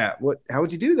born at? How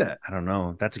would you do that? I don't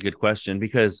know. That's a good question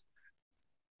because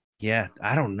yeah,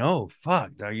 I don't know.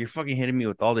 Fuck, dog, you're fucking hitting me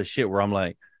with all this shit where I'm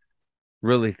like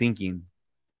really thinking.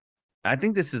 I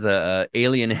think this is a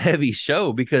alien heavy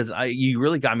show because you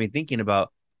really got me thinking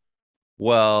about,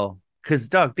 well, because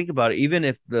Doug, think about it. Even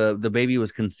if the baby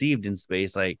was conceived in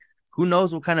space, like who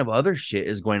knows what kind of other shit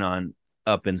is going on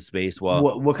up in space?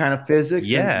 Well, What kind of physics?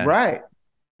 yeah. Right.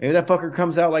 Maybe that fucker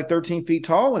comes out like 13 feet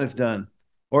tall when it's done,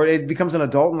 or it becomes an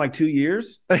adult in like 2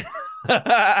 years. Doug,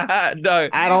 I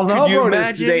don't know, could you bro.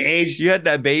 imagine They age. you had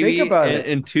that baby Think about it.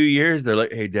 in 2 years? They're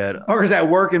like, hey, dad. Fuckers at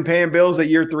work and paying bills at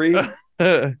year 3.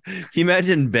 Can you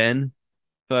imagine Ben?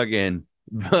 Fucking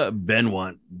Ben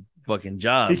want fucking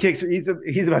job.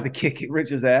 He's about to kick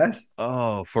Rich's ass.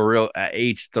 Oh, for real? At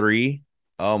age 3?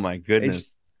 Oh my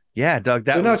goodness. Yeah, Doug.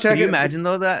 That no, can you imagine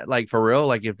though that like for real?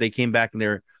 Like if they came back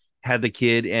and had the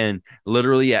kid and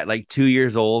literally at like 2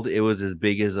 years old, it was as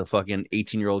big as a fucking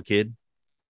 18-year-old kid.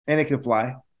 And it could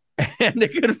fly. And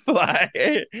it could fly.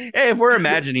 Hey, if we're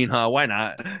imagining, huh? Why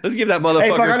not? Let's give that motherfucker. Hey,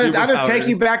 fuck, I'll just take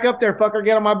you back up there, fucker.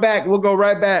 Get on my back. We'll go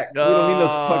right back. We don't need no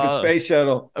fucking space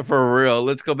shuttle. For real.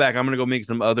 Let's go back. I'm gonna go make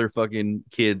some other fucking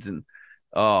kids and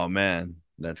oh man,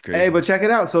 that's crazy. Hey, but check it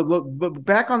out. So look, but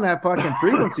back on that fucking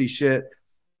frequency shit.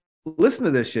 Listen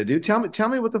to this shit, dude. Tell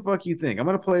me what the fuck you think. I'm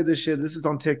gonna play this shit. This is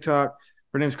on TikTok.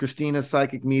 Her name's Christina,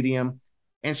 psychic medium,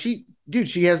 and she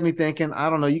has me thinking. I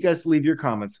don't know. You guys leave your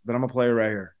comments, but I'm gonna play it right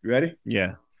here. You ready?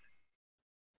 Yeah.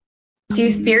 Do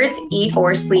spirits eat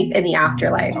or sleep in the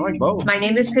afterlife? I like both. My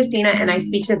name is Christina, and I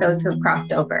speak to those who have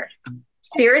crossed over.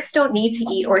 Spirits don't need to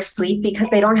eat or sleep because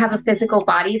they don't have a physical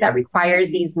body that requires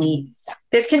these needs.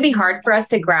 This can be hard for us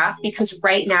to grasp because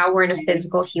right now we're in a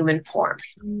physical human form.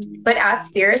 But as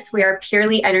spirits, we are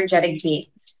purely energetic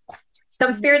beings.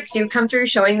 Some spirits do come through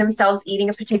showing themselves eating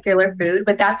a particular food,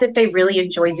 but that's if they really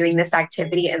enjoy doing this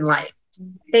activity in life.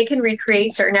 They can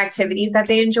recreate certain activities that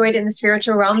they enjoyed in the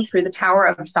spiritual realm through the power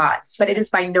of thought, but it is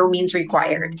by no means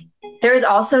required. There is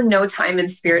also no time in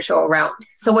the spiritual realm.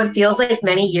 So what feels like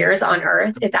many years on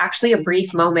earth is actually a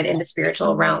brief moment in the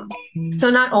spiritual realm. So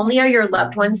not only are your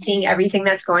loved ones seeing everything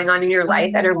that's going on in your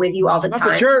life and are with you all the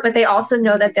time, but they also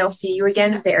know that they'll see you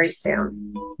again very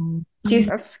soon.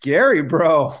 That's scary,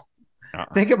 bro.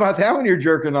 Think about that when you're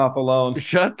jerking off alone.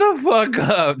 Shut the fuck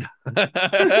up.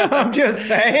 I'm just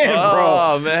saying, bro.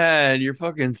 Oh man, you're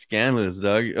fucking scandalous,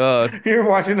 Doug. You're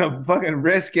watching a fucking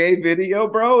risque video,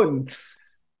 bro, and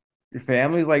your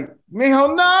family's like,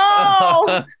 Mijo,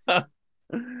 no.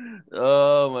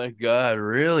 Oh my god,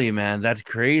 really, man? That's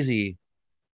crazy.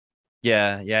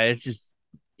 Yeah, it's just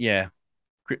yeah.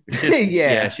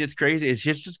 Shit's crazy. It's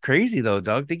just crazy though,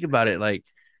 dog. Think about it. Like,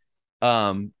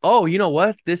 oh, you know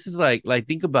what? This is like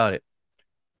think about it.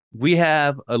 We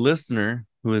have a listener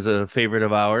who is a favorite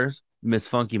of ours, Miss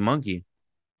Funky Monkey.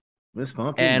 Miss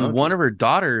Funky and Monkey. One of her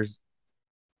daughters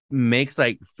makes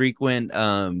like frequent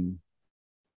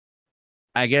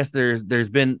I guess there's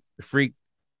been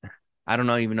I don't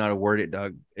even know how to word it,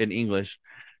 Doug, in English,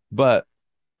 but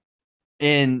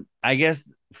I guess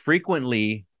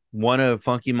frequently one of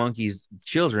Funky Monkey's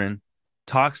children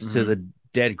talks to the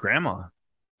dead grandma.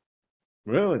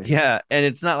 Really? Yeah, and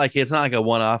it's not like a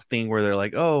one-off thing where they're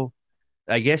like, oh,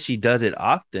 I guess she does it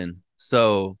often.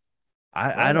 So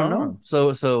I don't know.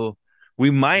 So we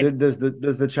might. Does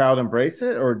the child embrace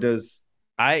it, or does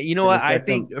you know what I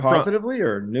think positively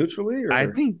or neutrally? Or? I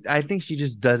think she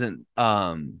just doesn't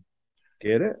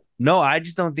get it. No, I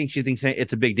just don't think she thinks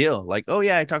it's a big deal. Like, oh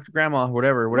yeah, I talked to grandma,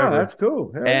 whatever. No, that's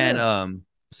cool. Hell and yeah.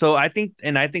 So I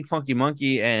think Funky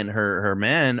Monkey and her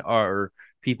man are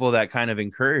people that kind of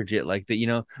encourage it, like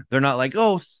that, they're not like,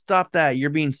 oh, stop that,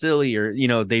 you're being silly, or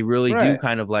they really do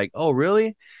kind of like, oh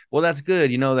really, well that's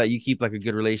good, that you keep like a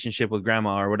good relationship with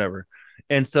grandma or whatever.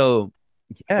 And so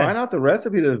find out the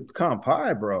recipe to pecan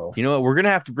pie, bro. You know what, we're gonna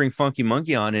have to bring Funky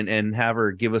Monkey on and have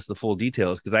her give us the full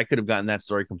details, because I could have gotten that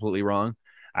story completely wrong.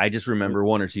 I just remember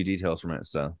one or two details from it.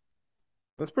 So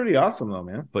That's pretty awesome though,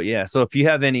 man. But yeah, so if you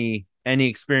have any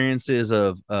experiences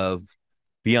of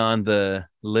beyond the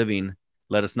living,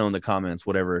 let us know in the comments.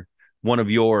 Whatever one of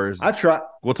yours, I try.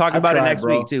 we'll talk I've about it tried, next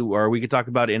week bro. too, or we could talk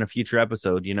about it in a future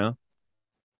episode.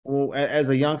 Well, as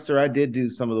a youngster, I did do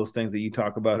some of those things that you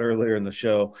talk about earlier in the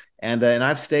show, and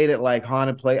I've stayed at like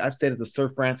haunted place. I stayed at the Sir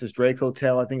Francis Drake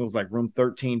Hotel. I think it was like room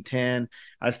 1310.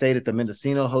 I stayed at the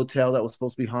Mendocino Hotel that was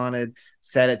supposed to be haunted.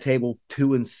 Sat at table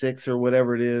 2 and 6 or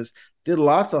whatever it is. Did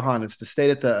lots of haunted.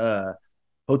 Stayed at the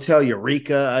Hotel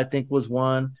Eureka, I think was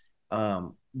one.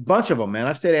 Bunch of them, man.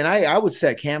 I stayed and I would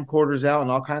set camcorders out and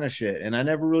all kind of shit, and I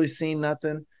never really seen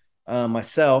nothing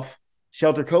myself.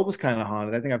 Shelter Cove was kind of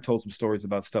haunted. I think I've told some stories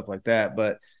about stuff like that,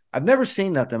 but I've never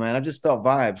seen nothing, man. I just felt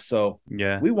vibes. So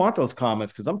Yeah. we want those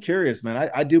comments because I'm curious, man.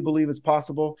 I do believe it's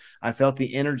possible. I felt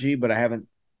the energy, but I haven't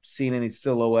seen any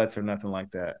silhouettes or nothing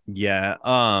like that. Yeah.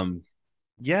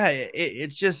 Yeah,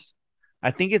 it's just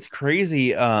I think it's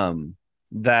crazy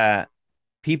that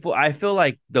people I feel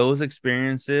like those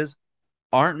experiences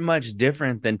aren't much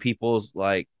different than people's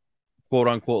like quote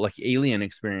unquote like alien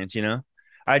experience.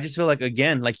 I just feel like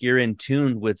again like you're in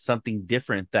tune with something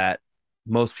different that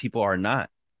most people are not.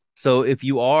 So if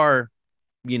you are,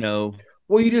 you know,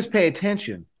 Well, you just pay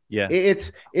attention. yeah.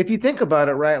 It's if you think about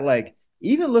it, right? Like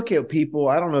even look at people.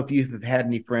 I don't know if you've had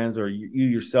any friends or you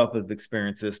yourself have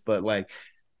experienced this, but like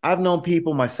I've known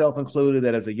people, myself included,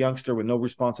 that as a youngster with no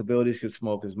responsibilities could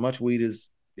smoke as much weed as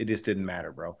it just didn't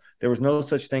matter, bro. There was no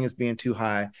such thing as being too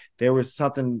high. There was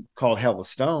something called hella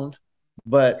stoned,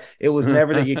 but it was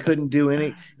never that you couldn't do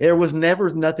any. There was never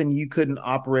nothing you couldn't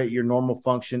operate your normal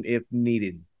function if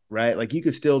needed, right? Like you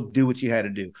could still do what you had to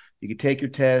do. You could take your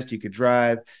test, you could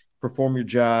drive, perform your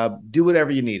job, do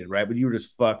whatever you needed, right? But you were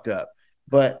just fucked up.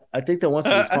 But I think that once the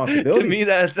To me responsibilities,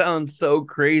 that sounds so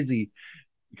crazy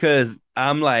because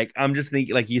I'm just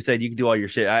thinking like you said you can do all your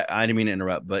shit. I didn't mean to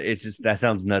interrupt, but it's just that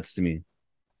sounds nuts to me.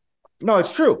 no,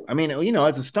 it's true. I mean,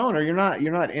 as a stoner, you're not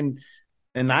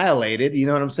annihilated. You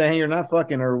know what I'm saying? You're not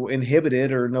fucking or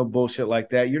inhibited or no bullshit like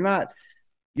that. You're not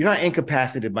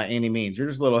incapacitated by any means. You're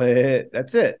just a little hit.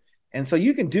 That's it. And so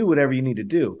you can do whatever you need to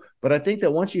do. But I think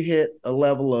that once you hit a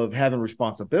level of having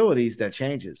responsibilities, that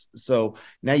changes. So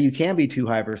now you can be too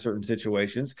high for certain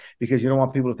situations because you don't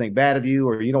want people to think bad of you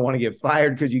or you don't want to get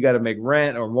fired because you got to make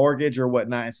rent or mortgage or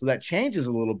whatnot. And so that changes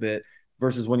a little bit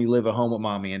versus when you live at home with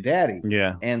mommy and daddy.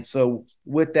 Yeah. And so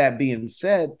with that being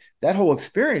said, that whole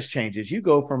experience changes. You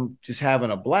go from just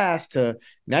having a blast to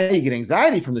now you get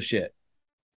anxiety from the shit.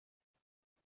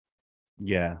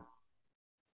 Yeah.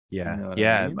 Yeah. You know what I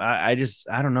Yeah. mean?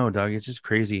 I don't know, dog. It's just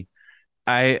crazy.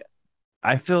 I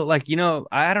I feel like,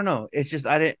 I don't know. It's just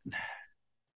I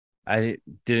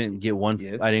didn't get one I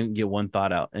Yes. didn't get one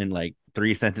thought out in like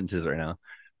three sentences right now.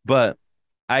 But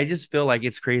I just feel like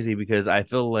it's crazy because I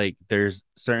feel like there's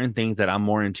certain things that I'm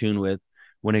more in tune with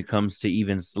when it comes to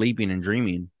even sleeping and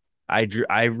dreaming.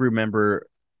 I remember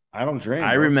I don't drink,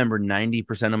 I bro. remember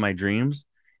 90% of my dreams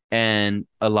and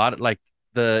a lot of like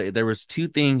there was two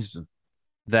things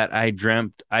that I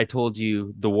dreamt. I told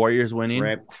you the Warriors winning.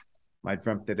 Dreamt. I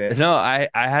dreamt it. No, I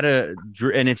had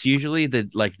and it's usually the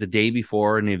day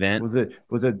before an event. Was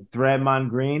it Draymond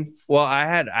Green? Well, I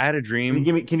had a dream.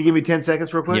 Can you give me 10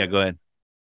 seconds real quick? Yeah, go ahead.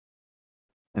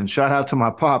 And shout out to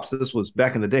my pops. This was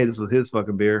back in the day. This was his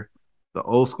fucking beer. The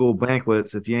old school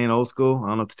banquets. If you ain't old school, I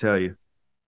don't know what to tell you.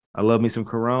 I love me some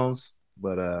Corones,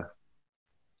 but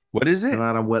What is it?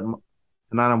 tonight I'm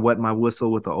wetting my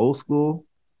whistle with the old school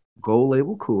gold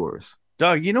label Coors.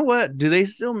 Dog, you know what? Do they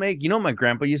still make, what my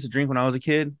grandpa used to drink when I was a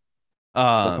kid? The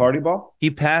party ball? He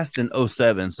passed in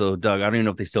 '07, so Doug, I don't even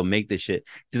know if they still make this shit.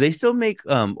 Do they still make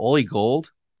Oli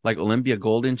Gold, like Olympia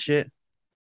Gold and shit?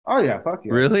 Oh yeah, fuck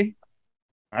yeah. Really?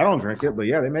 I don't drink it, but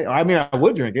yeah, they make. I mean, I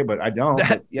would drink it, but I don't. That,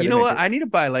 But yeah, you they know make what? it. I need to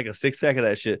buy like a 6-pack of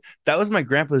that shit. That was my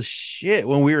grandpa's shit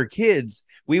when we were kids.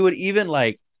 We would even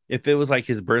like if it was like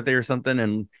his birthday or something,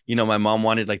 and my mom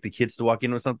wanted like the kids to walk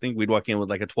in with something, we'd walk in with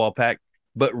like a 12-pack,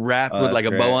 but wrapped Oh, with that's like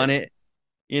a bow on great.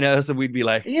 it. So we'd be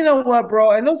like, You know what,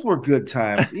 bro? And those were good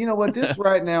times. You know what? This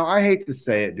right now, I hate to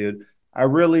say it, dude. I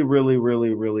really, really,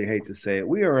 really, really hate to say it.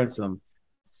 We are in some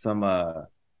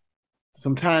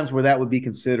some times where that would be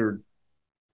considered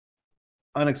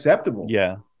unacceptable.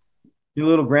 yeah, Your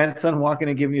little grandson walking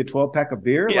and giving you a 12-pack of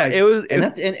beer, yeah. like, It was and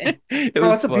it, that's and it bro,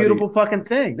 was that's a funny. beautiful fucking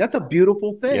thing. That's a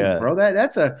beautiful thing, Yeah, bro.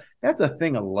 That's a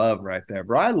thing of love right there,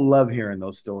 bro. I love hearing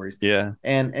those stories. yeah.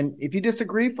 And if you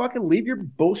disagree, fucking leave your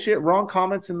bullshit wrong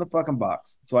comments in the fucking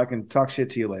box so I can talk shit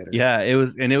to you later. Yeah, it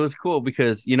was cool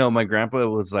because my grandpa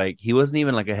was like he wasn't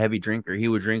even like a heavy drinker. He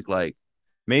would drink like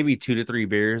maybe 2 to 3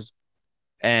 beers,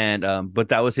 and but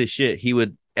that was his shit. He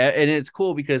would and it's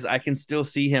cool because I can still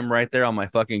see him right there on my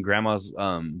fucking grandma's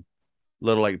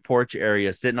little like porch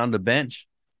area, sitting on the bench.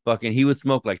 Fucking, he would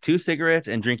smoke like 2 cigarettes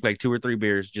and drink like 2 or 3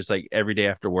 beers just like every day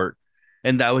after work,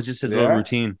 and that was just his little Yeah.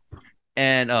 routine.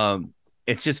 And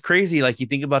it's just crazy. Like you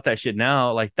think about that shit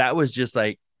now, like that was just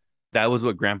like that was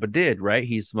what Grandpa did, right?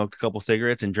 He smoked a couple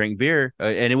cigarettes and drank beer,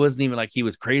 and it wasn't even like he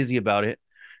was crazy about it.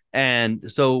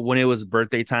 And so when it was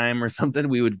birthday time or something,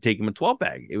 we would take him a 12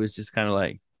 pack. It was just kind of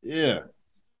like, Yeah.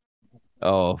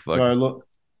 oh fuck, Sorry, little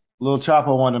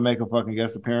Chapo wanted to make a fucking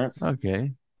guest appearance.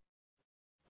 okay.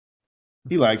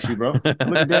 He likes you, bro. Look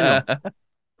at Daniel.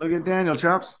 Look at Daniel,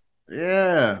 Chops.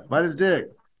 Yeah. Bite his dick.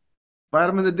 Bite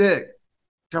him in the dick.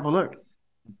 Chapo, look.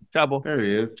 Chabo, There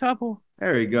he is. Chabo,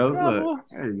 There he goes. Chabo. Look.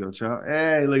 There you go, Chop.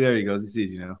 Hey, look, there he goes. He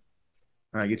sees you now.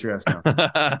 All right, get your ass down.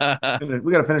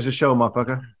 We gotta finish the show,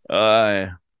 motherfucker.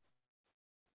 But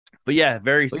yeah,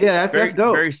 But yeah, that's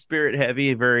dope. very spirit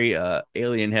heavy, very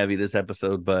alien heavy this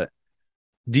episode. But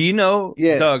do you know,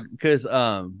 Yeah. Doug? Because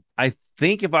I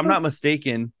think if I'm not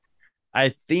mistaken,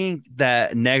 I think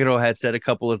that Negro had said a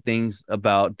couple of things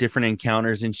about different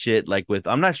encounters and shit. Like with,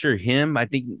 I'm not sure him. I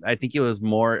think it was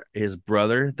more his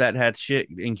brother that had shit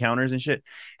encounters and shit.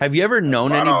 Have you ever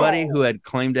known anybody who had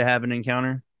claimed to have an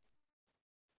encounter?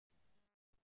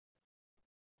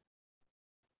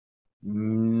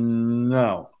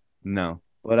 No. No.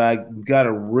 But I got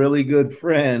a really good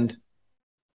friend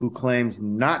who claims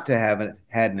not to have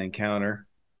had an encounter.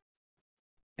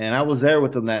 And I was there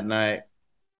with him that night,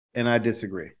 and I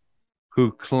disagree.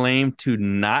 Who claimed to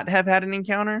not have had an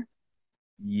encounter?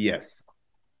 Yes.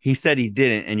 He said he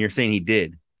didn't, and you're saying he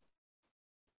did.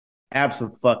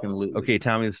 Absolutely. Okay,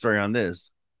 tell me the story on this.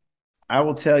 I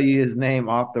will tell you his name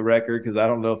off the record because I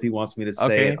don't know if he wants me to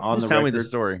say it on just the tell record. me the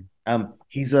story.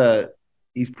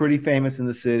 He's pretty famous in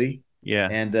the city. Yeah.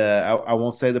 And I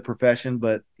won't say the profession,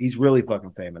 but he's really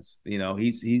fucking famous. You know,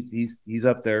 he's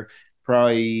up there,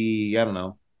 probably, I don't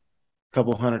know, a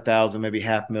couple 100,000, maybe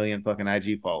 500,000 fucking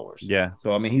IG followers. Yeah.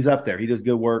 So I mean, he's up there. He does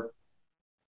good work.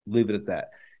 Leave it at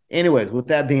that. Anyways, with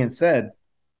that being said,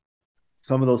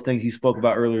 some of those things you spoke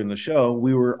about earlier in the show,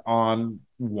 we were on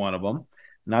one of them,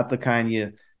 not the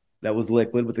kind that was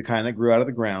liquid, but the kind that grew out of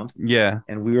the ground. Yeah.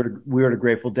 And we were at a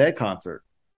Grateful Dead concert.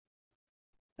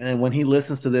 And when he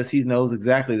listens to this, he knows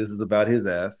exactly this is about his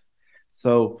ass.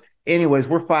 So, anyways,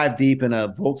 we're 5 deep in a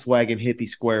Volkswagen hippie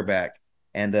squareback.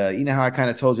 And you know how I kind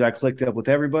of told you I clicked up with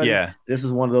everybody? Yeah. This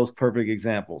is one of those perfect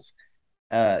examples.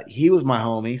 He was my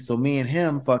homie. So me and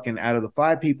him, fucking out of the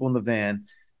 5 people in the van,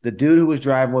 the dude who was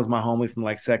driving was my homie from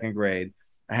like 2nd grade.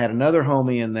 I had another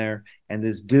homie in there, and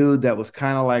this dude that was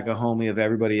kind of like a homie of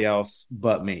everybody else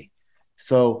but me.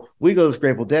 So we go to this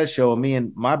Grateful Dead show, and me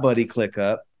and my buddy click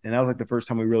up. And that was like the first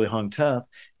time we really hung tough.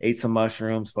 Ate some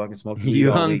mushrooms, fucking smoked weed.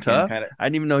 You all hung weekend, tough? I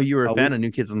didn't even know you were a fan of New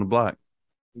Kids on the Block.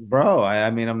 Bro, I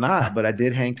mean, I'm not, but I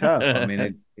did hang tough. I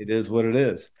mean, it is what it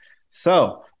is.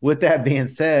 So with that being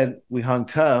said, we hung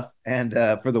tough. And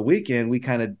for the weekend, we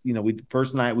kind of,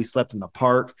 first night we slept in the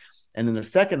park. And then the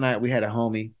second night we had a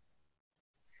homie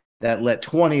that let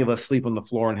 20 of us sleep on the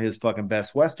floor in his fucking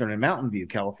Best Western in Mountain View,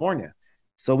 California.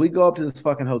 So we go up to this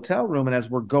fucking hotel room. And as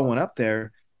we're going up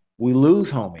there, we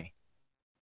lose homie.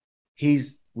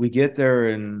 We get there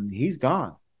and he's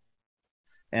gone.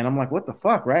 And I'm like, what the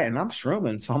fuck, right? And I'm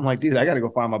shrooming. So I'm like, dude, I got to go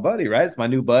find my buddy, right? It's my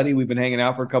new buddy. We've been hanging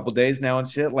out for a couple of days now and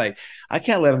shit. Like, I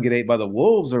can't let him get ate by the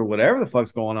wolves or whatever the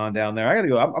fuck's going on down there. I got to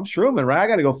go. I'm shrooming, right? I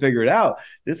got to go figure it out.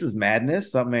 This is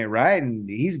madness. Something ain't right. And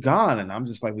he's gone. And I'm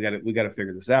just like, we got to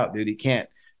figure this out, dude. He can't.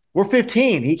 We're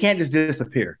 15. He can't just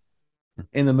disappear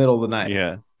in the middle of the night.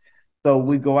 Yeah. So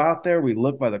we go out there. We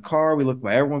look by the car. We look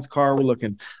by everyone's car. We're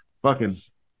looking fucking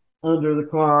under the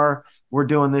car. We're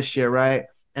doing this shit, right?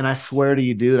 And I swear to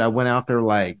you, dude, I went out there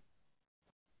like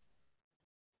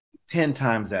 10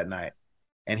 times that night,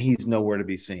 and he's nowhere to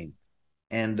be seen.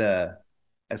 And at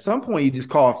some point, you just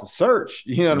call off the search.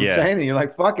 You know what I'm saying? And you're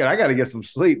like, fuck it, I got to get some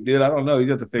sleep, dude. I don't know. You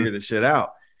have to figure this shit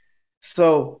out.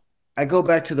 So I go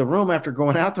back to the room after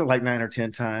going out there like 9 or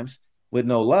 10 times with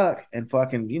no luck and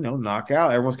fucking, knock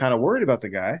out. Everyone's kind of worried about the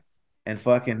guy. And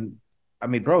fucking, I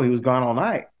mean, bro, he was gone all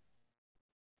night.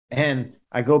 And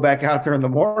I go back out there in the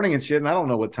morning and shit, and I don't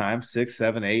know what time, 6,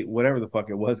 7, 8, whatever the fuck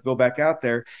it was. Go back out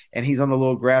there, and he's on the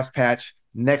little grass patch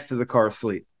next to the car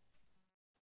asleep.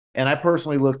 And I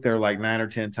personally looked there like 9 or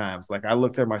 10 times. Like, I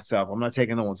looked there myself. I'm not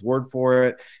taking no one's word for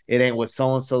it. It ain't what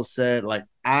so-and-so said. Like,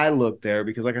 I looked there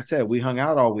because, like I said, we hung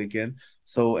out all weekend.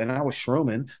 So, and I was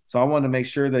shrooming. So I wanted to make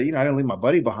sure that, I didn't leave my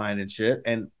buddy behind and shit.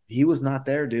 And he was not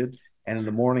there, dude. And in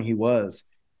the morning he was.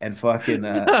 And fucking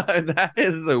that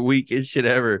is the weakest shit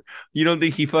ever. You don't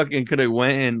think he fucking could have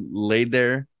went and laid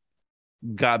there?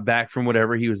 got back from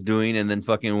whatever he was doing and then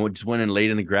fucking just went and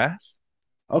laid in the grass?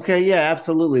 Okay, yeah,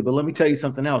 absolutely. But let me tell you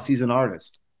something else. He's an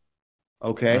artist.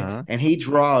 Okay. Uh-huh. And he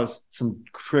draws some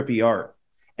trippy art.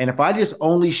 And if I just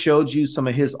only showed you some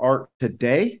of his art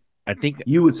today, I think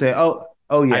you would say, oh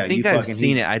I yeah, you think I've fucking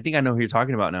seen it. I think I know who you're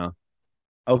talking about now.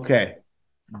 okay.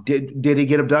 Did he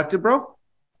get abducted, bro?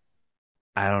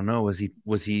 I don't know.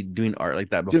 Was he doing art like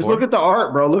that Just look before? at the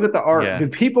art, bro. Look at the art. Yeah. The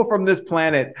people from this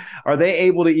planet, are they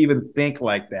able to even think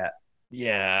like that?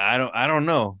 Yeah, I don't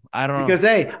know. I don't know. Because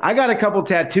hey, I got a couple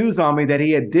tattoos on me that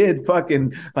he had did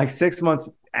fucking like 6 months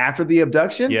after the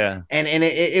abduction, Yeah. and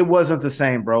it wasn't the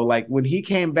same, bro. Like when he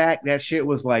came back, that shit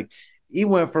was like he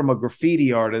went from a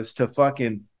graffiti artist to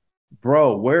fucking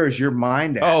bro. Where is your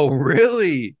mind at, Oh,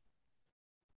 really?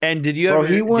 And bro? did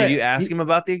you ask him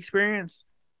about the experience?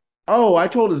 Oh, I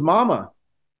told his mama.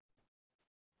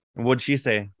 What did she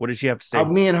say? What did she have to I, say?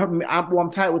 me and her,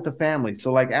 I'm tight with the family.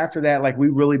 So like after that, like we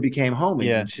really became homies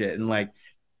Yeah. and shit, and like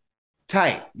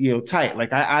tight, tight.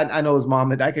 Like I know his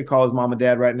mom, and I could call his mom and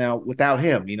dad right now without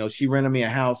him. She rented me a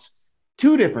house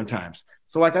 2 different times.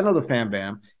 So like I know the fam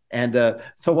bam. And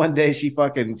so one day she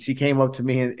came up to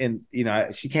me and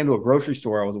she came to a grocery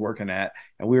store I was working at,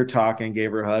 and we were talking,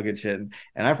 gave her a hug and shit.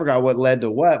 And I forgot what led to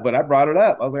what, but I brought it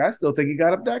up. I was like, I still think he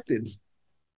got abducted.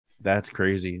 That's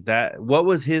crazy. What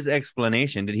was his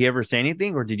explanation? Did he ever say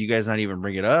anything, or did you guys not even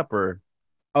bring it up, or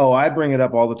Oh, I bring it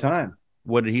up all the time.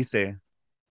 what did he say?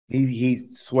 He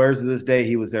swears to this day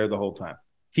he was there the whole time.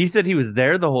 He said he was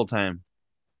there the whole time.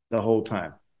 The whole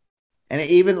time. And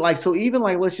even like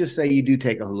let's just say you do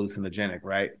take a hallucinogenic,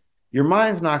 right? Your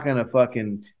mind's not gonna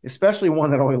fucking, especially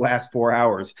one that only lasts 4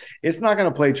 hours, it's not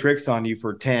gonna play tricks on you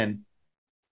for 10,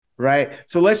 right?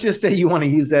 So let's just say you want to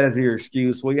use that as your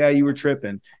excuse. Well, yeah, you were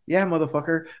tripping. Yeah,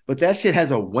 motherfucker. But that shit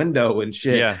has a window and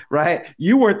shit, Yeah. right?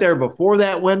 You weren't there before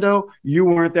that window. You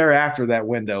weren't there after that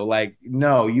window. Like,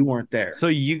 no, you weren't there. So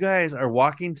you guys are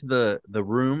walking to the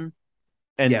room,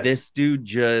 and Yes. this dude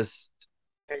just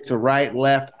Takes a right,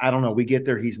 left. I don't know. We get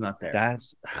there, he's not there.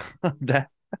 that's that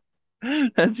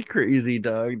that's crazy,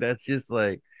 dog. That's just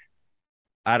like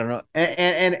I don't know.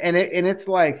 And it's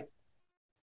like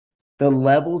the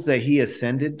levels that he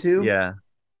ascended to. Yeah.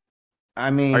 I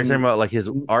Are you talking mean, about like his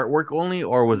artwork only,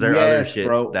 or was there other yes, shit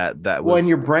bro. that Well, was?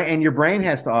 and your brain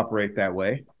has to operate that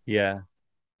way. Yeah.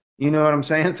 You know what I'm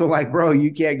saying? So, like, bro,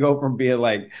 you can't go from being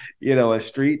like, a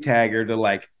street tagger to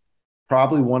like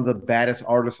probably one of the baddest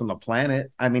artists on the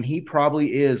planet. I mean, he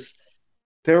probably is.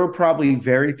 There are probably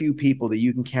very few people that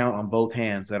you can count on both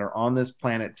hands that are on this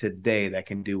planet today that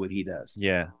can do what he does.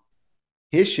 Yeah.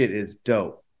 His shit is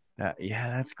dope. Yeah,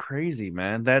 that's crazy,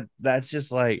 man. That's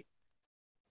just like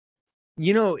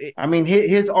you know, it, I mean,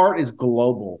 his art is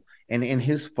global, and in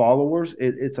his followers,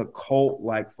 it's a cult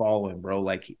like following, bro.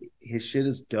 Like his shit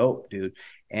is dope, dude.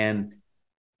 And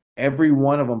every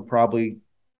one of them probably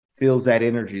feels that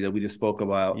energy that we just spoke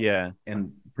about yeah.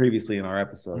 and previously in our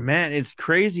episode. Man, it's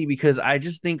crazy because I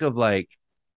just think of like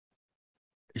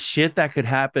shit that could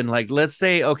happen. Like, let's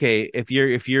say, okay, if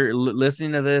you're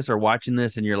listening to this or watching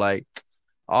this and you're like,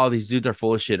 oh, these dudes are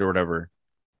full of shit or whatever,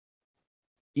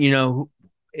 you know,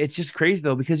 it's just crazy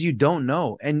though because you don't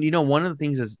know. And one of the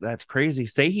things is that's crazy.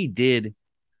 Say he did,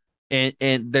 and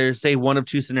there's say one of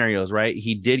two scenarios, right?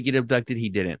 He did get abducted, he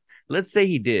didn't. Let's say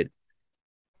he did.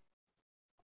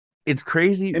 It's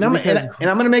crazy And I'm because and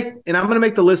I'm gonna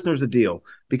make the listeners a deal,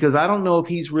 because I don't know if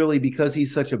he's really, because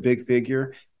he's such a big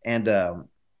figure and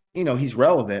he's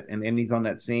relevant and he's on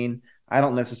that scene. I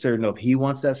don't necessarily know if he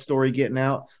wants that story getting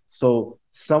out. So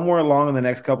somewhere along in the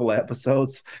next couple of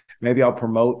episodes, maybe I'll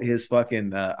promote his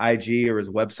fucking IG or his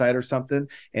website or something.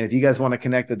 And if you guys want to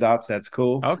connect the dots, that's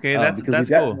cool. okay, Because that's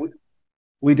cool.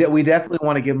 we definitely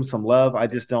want to give him some love. I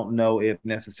just don't know if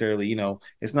necessarily,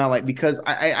 it's not like, because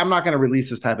I'm not going to release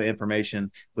this type of information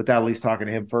without at least talking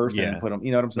to him first and Yeah. then put him.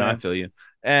 You know what I'm No, I saying? feel you.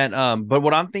 And but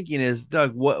what I'm thinking is,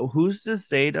 Doug, who's to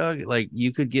say, Doug, like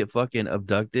you could get fucking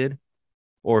abducted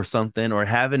or something, or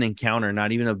have an encounter,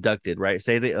 not even abducted, right?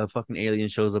 Say that a fucking alien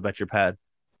shows up at your pad.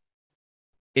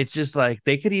 It's just like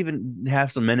they could even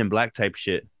have some Men in Black type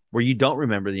shit where you don't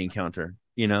remember the encounter,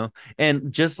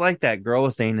 And just like that girl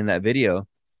was saying in that video,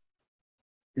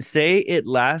 say it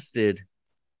lasted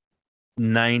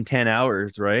 9-10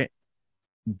 hours, right?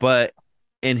 But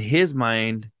in his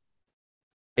mind,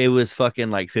 it was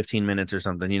fucking like 15 minutes or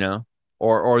something,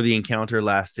 or the encounter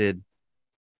lasted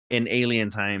in alien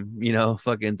time,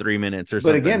 fucking 3 minutes or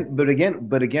But something.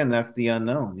 again, that's the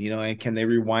unknown, and can they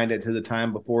rewind it to the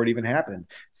time before it even happened?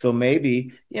 So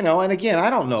maybe, and again, I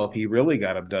don't know if he really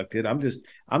got abducted. I'm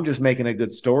just making a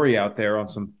good story out there on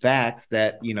some facts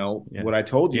that, Yeah. what I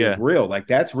told you is real. Like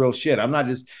that's real shit. I'm not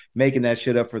just making that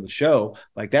shit up for the show.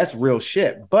 Like that's real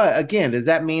shit. But again, does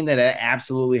that mean that it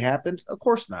absolutely happened? Of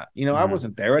course not. I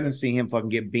wasn't there. I didn't see him fucking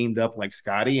get beamed up like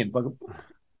Scotty and fucking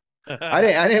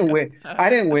I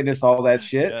didn't witness all that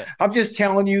shit. Yeah. I'm just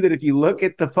telling you that if you look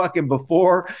at the fucking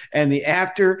before and the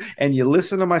after and you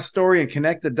listen to my story and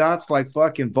connect the dots like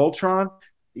fucking Voltron,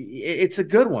 it's a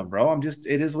good one, bro.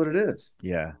 It is what it is.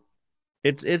 Yeah.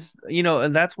 It's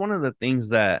and that's one of the things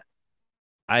that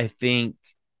I think,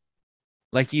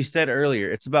 like you said earlier,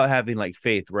 it's about having like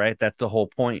faith, right? That's the whole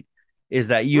point, is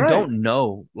that you Right. don't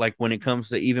know, like when it comes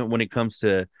to, even when it comes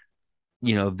to,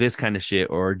 this kind of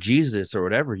shit or Jesus or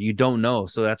whatever, you don't know.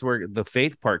 So that's where the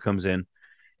faith part comes in.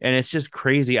 And it's just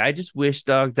crazy. I just wish,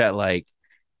 dog, that like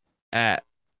at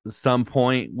some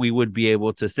point we would be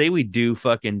able to say we do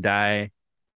fucking die,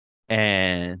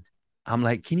 and I'm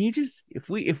like, can you just, if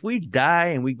we die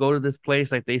and we go to this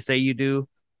place like they say you do,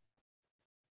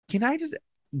 can I just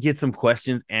get some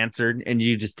questions answered and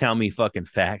you just tell me fucking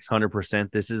facts,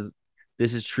 100%? This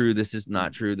is true. This is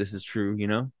not true. This is true.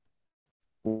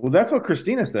 Well, that's what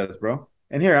Christina says, bro.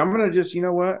 And here, I'm gonna just, you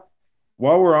know what?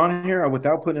 While we're on here,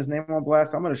 without putting his name on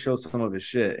blast, I'm gonna show some of his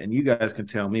shit, and you guys can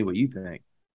tell me what you think.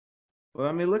 Well,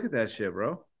 I mean, look at that shit,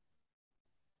 bro.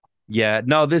 Yeah,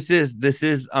 no, this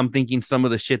is I'm thinking some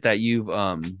of the shit that you've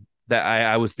that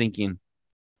I was thinking.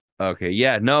 Okay,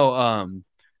 yeah, no,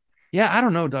 yeah, I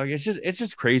don't know, dog. It's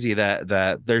just crazy that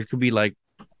there could be like,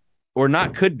 or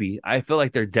not could be. I feel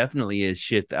like there definitely is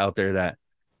shit out there that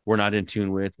we're not in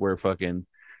tune with. We're fucking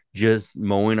just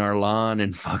mowing our lawn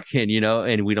and fucking,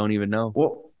 and we don't even know.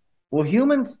 Well,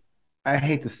 humans. I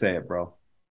hate to say it, bro,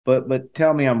 but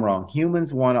tell me I'm wrong.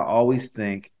 Humans want to always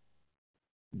think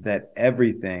that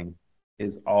everything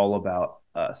is all about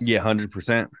Yeah, us.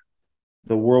 100%.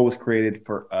 The world was created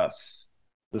for us.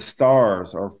 The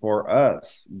stars are for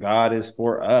us. God is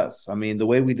for us. I mean, the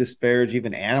way we disparage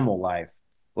even animal life,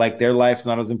 like their life's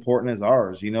not as important as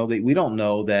ours. We don't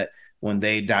know that when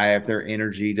they die, if their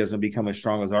energy doesn't become as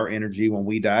strong as our energy when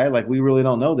we die. Like we really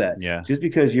don't know that. Yeah, Just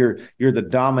because you're the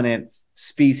dominant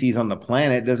species on the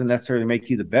planet doesn't necessarily make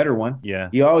you the better one. yeah.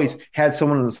 You always had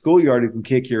someone in the schoolyard who can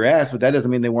kick your ass, but that doesn't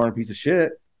mean they weren't a piece of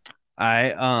shit. I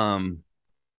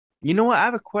You know what? I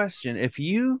have a question. If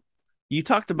you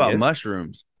talked about Yes.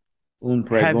 mushrooms, Un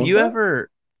have you pregunta.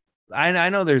 ever? I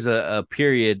know there's a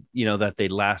period, that they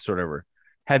last or whatever.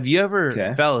 Have you ever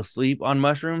Okay. fell asleep on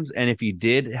mushrooms? And if you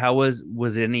did, how was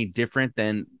it any different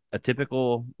than a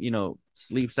typical,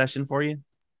 sleep session for you?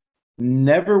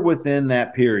 Never within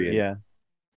that period. Yeah.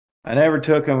 I never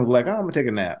took them like, oh, I'm gonna take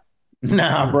a nap.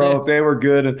 Nah, bro. If they were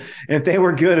good and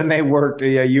they worked,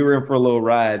 yeah, you were in for a little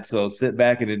ride. So sit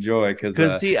back and enjoy, because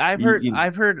Because see, I've you, heard you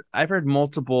I've heard I've heard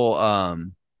multiple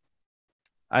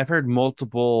I've heard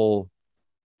multiple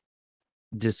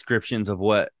descriptions of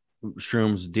what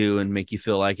shrooms do and make you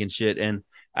feel like and shit. And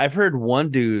I've heard one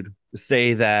dude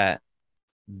say that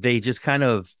they just kind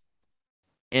of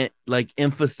like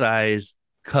emphasize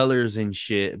colors and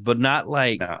shit, but no.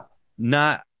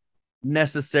 not Depends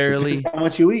necessarily. how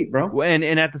much you eat, bro. And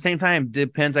at the same time,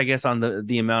 depends, I guess, on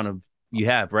the amount of you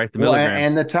have, right? The Well, milligrams.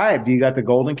 and the type. Do you got the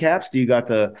golden caps? Do you got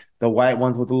the white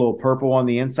ones with the little purple on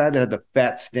the inside that have the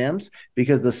fat stems?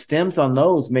 Because the stems on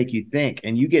those make you think,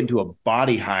 and you get into a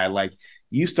body high, like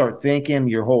you start thinking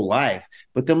your whole life.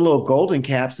 But them little golden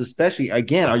caps, especially,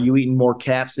 again, are you eating more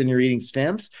caps than you're eating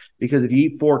stems? Because if you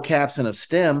eat 4 caps in a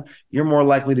stem, you're more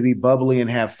likely to be bubbly and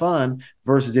have fun.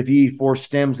 Versus if you eat 4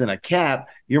 stems in a cap,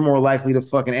 you're more likely to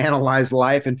fucking analyze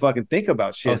life and fucking think about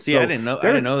Oh, shit. see, I So didn't know. I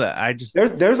didn't there, know that. I just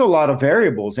there's a lot of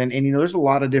variables, and there's a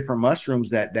lot of different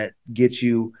mushrooms that get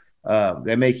you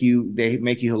they make you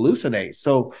hallucinate.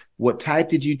 So what type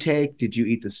did you take? Did you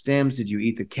eat the stems? Did you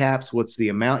eat the caps? What's the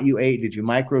amount you ate? Did you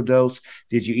microdose?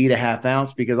 Did you eat a half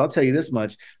ounce? Because I'll tell you this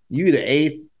much: you eat an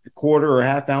eighth, quarter, or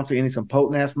half ounce of any some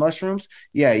potent ass mushrooms,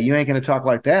 yeah, you ain't gonna talk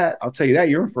like that. I'll tell you that.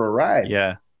 You're in for a ride.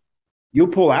 yeah. You'll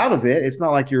pull out of it. It's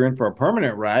not like you're in for a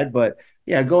permanent ride, but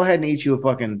yeah, go ahead and eat you a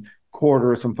fucking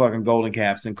quarter of some fucking golden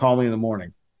caps and call me in the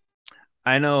morning.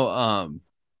 I know.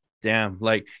 Damn.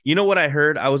 Like, you know what I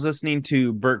heard? I was listening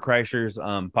to Bert Kreischer's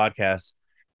podcast,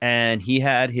 and he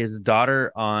had his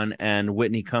daughter on and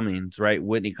Whitney Cummings, right?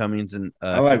 Whitney Cummings and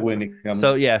I like Whitney so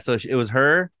Cummings. yeah, so it was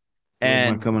her Wouldn't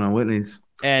mind and coming on Whitney's.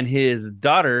 his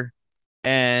daughter,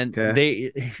 and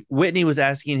Okay. they Whitney was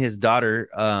asking his daughter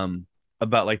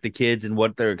about like the kids and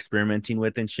what they're experimenting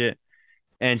with and shit.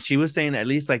 and she was saying at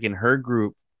least like in her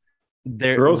group,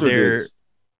 Girls or they're dudes?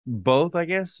 both, I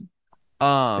guess.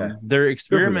 Okay. They're Good for them.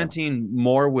 experimenting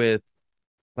more with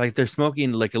like they're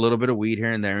smoking like a little bit of weed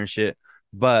here and there and shit,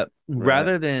 but Right.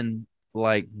 rather than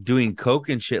like doing coke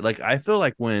and shit, like I feel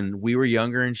like when we were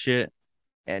younger and shit,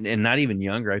 and not even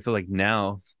younger, I feel like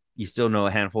now you still know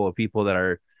a handful of people that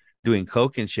are doing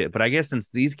coke and shit. But I guess since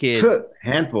these kids,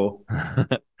 Handful. I,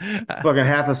 Fucking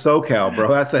half of SoCal, bro.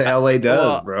 That's what LA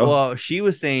does, bro. well, she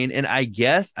was saying, and I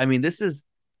guess I mean this is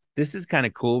kind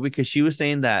of cool because she was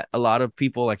saying that a lot of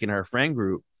people like in her friend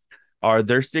group are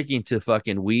they're sticking to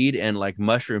fucking weed and like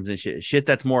mushrooms and shit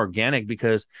that's more organic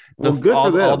because Well, good for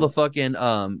all the them.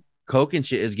 fucking coke and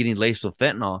shit is getting laced with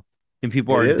fentanyl and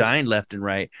people It are is. dying left and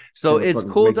right. So It'll it's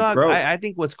fucking cool, make you dog. broke. I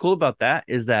think what's cool about that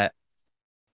is that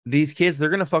these kids they're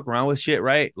gonna fuck around with shit,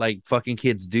 right? Like fucking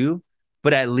kids do,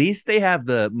 but at least they have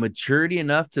the maturity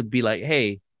enough to be like,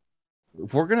 hey,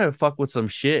 if we're gonna fuck with some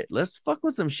shit, let's fuck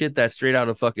with some shit that's straight out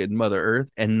of fucking Mother Earth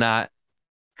and not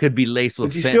could be laced with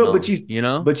But you still, but fentanyl, you, you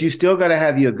know? but you still got to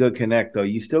have you a good connect though.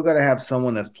 You still got to have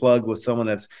someone that's plugged with someone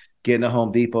that's getting a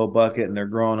Home Depot bucket and they're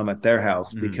growing them at their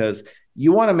house Mhm. because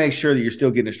you want to make sure that you're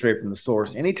still getting it straight from the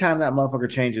source. Anytime that motherfucker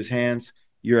changes hands,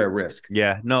 you're at risk.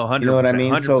 Yeah, no, You know what I 100%,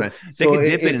 mean? 100%. They So could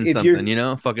dip it in if you're,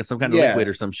 something, fucking some kind of liquid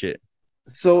or yes. some shit.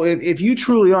 So if you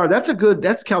truly are,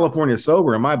 that's California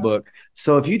sober in my book.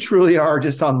 So if you truly are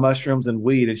just on mushrooms and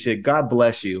weed and shit, God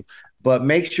bless you. But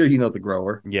make sure you know the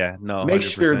grower. Yeah, no, Make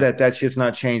sure 100%. that that shit's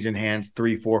not changing hands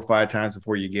 3, 4, 5 times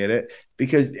before you get it.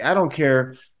 Because I don't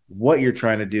care what you're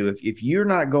trying to do. If you're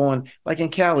not going, like in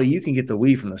Cali, you can get the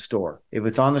weed from the store. If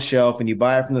it's on the shelf and you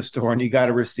buy it from the store and you got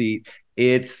a receipt,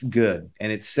 it's good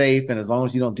and it's safe. And as long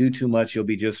as you don't do too much, you'll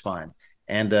be just fine.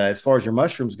 And as far as your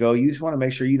mushrooms go, you just want to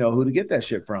make sure you know who to get that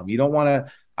shit from. You don't want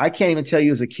to, I can't even tell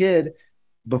you as a kid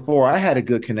before I had a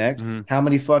good connect Mhm. how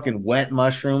many fucking wet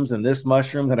mushrooms and this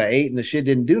mushroom that I ate and the shit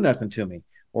didn't do nothing to me.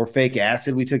 Or fake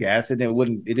acid. We took acid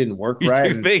and it didn't work You right.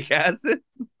 do And fake acid?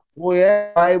 well,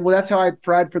 yeah, well, that's how I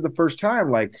tried for the first time.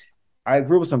 Like I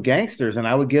grew with some gangsters and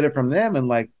I would get it from them. And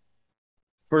like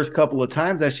first couple of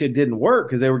times that shit didn't work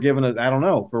because they were giving us, I don't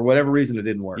know, for whatever reason it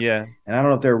didn't work. Yeah. And I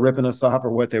don't know if they were ripping us off or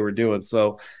what they were doing.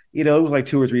 So, it was like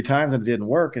 2 or 3 times and it didn't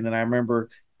work. And then I remember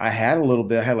I had a little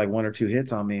bit, I had like 1 or 2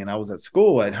 hits on me and I was at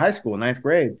school, at high school, in ninth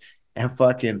grade. And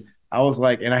fucking, I was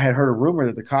like, and I had heard a rumor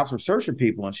that the cops were searching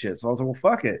people and shit. So I was like, well,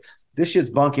 fuck it. This shit's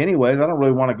bunk anyways. I don't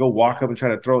really want to go walk up and try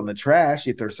to throw it in the trash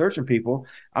if they're searching people.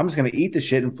 I'm just gonna eat the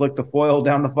shit and flick the foil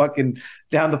down the fucking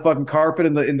carpet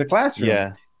in the classroom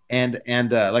Yeah. and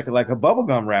like a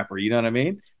bubblegum wrapper, you know what I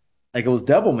mean? Like it was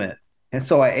double mint. And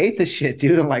so I ate the shit,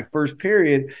 dude, in like first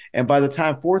period. And by the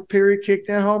time fourth period kicked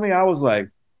in, homie, I was like,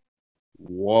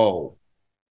 whoa.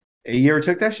 You ever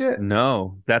took that shit?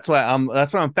 No. That's why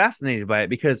I'm fascinated by it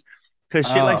because shit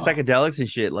like Oh, psychedelics and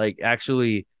shit like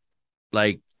actually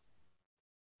like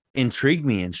intrigue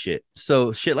me and shit.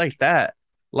 So shit like that,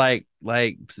 like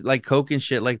coke and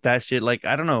shit like that shit, like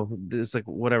I don't know, it's like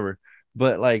whatever.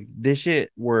 But like this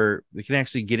shit where we can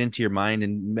actually get into your mind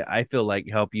and I feel like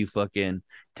help you fucking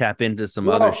tap into some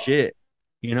other well, shit,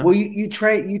 you know? well, you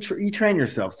train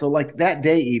yourself. So like that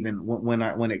day, even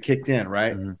when it kicked in,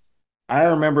 right? Mhm. I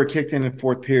remember it kicked in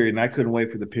fourth period, and I couldn't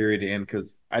wait for the period to end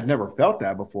because I'd never felt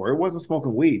that before. It wasn't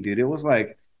smoking weed, dude. It was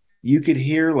like you could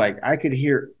hear, like I could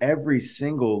hear every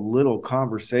single little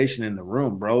conversation in the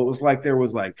room, bro. It was like there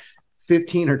was like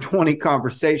 15 or 20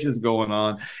 conversations going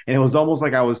on, and it was almost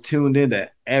like I was tuned into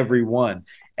every one.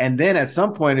 And then at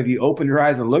some point, if you opened your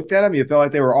eyes and looked at them, you felt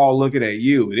like they were all looking at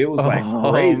you. And it was like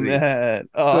Oh crazy. man.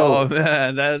 Oh So,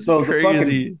 man, that's so the fucking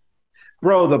crazy.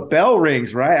 Bro, the bell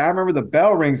rings, right? I remember the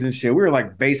bell rings and shit. We were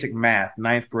like basic math,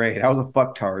 ninth grade. I was a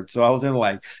fucktard. So I was in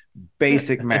like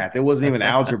basic math. It wasn't even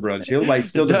algebra and shit. It was like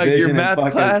still Doug, division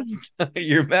and fucking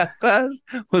your math class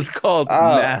was called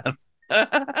uh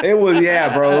math. it was,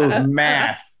 yeah, bro. It was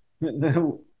math.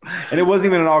 And it wasn't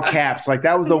even in all caps. Like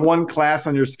that was the one class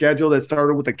on your schedule that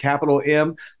started with a capital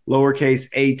M, lowercase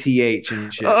ATH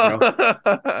and shit,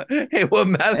 bro. Hey, what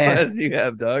math class And do you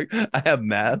have, Doug? I have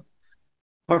math.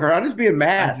 fucker, I'll just be in I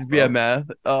math, just be at bro. math.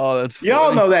 Oh, that's Y'all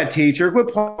funny. know that teacher. Quit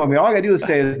playing with me. All I gotta do is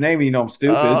say his name and you know I'm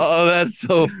stupid. Oh, that's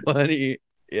so funny.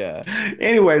 Yeah.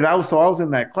 Anyways, I was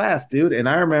in that class, dude, and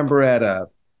I remember at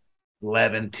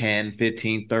 11, 10,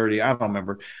 15, 30. I don't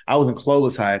remember. I was in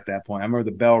Clovis High at that point. I remember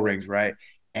the bell rings, right?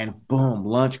 And boom,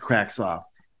 lunch cracks off.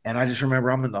 And I just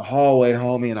remember I'm in the hallway,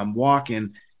 homie, and I'm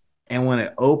walking. And when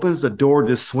it opens, the door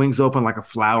just swings open like a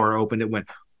flower opened. It went,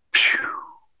 phew,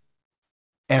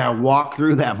 and I walked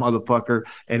through that motherfucker,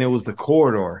 and it was the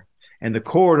corridor. And the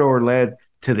corridor led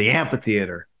to the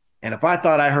amphitheater. And if I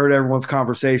thought I heard everyone's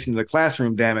conversation in the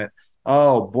classroom, damn it,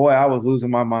 Oh boy, I was losing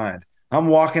my mind. I'm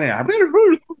walking in.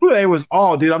 It was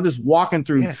all, dude. I'm just walking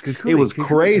through. Yeah, It kukui, was kukui,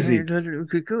 crazy.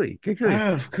 kukui, kukui,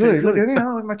 Oh, good. Look kukui. at me. Oh,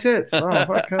 look at my tits. Oh,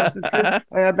 fuck. It's good.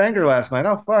 I banged her last night.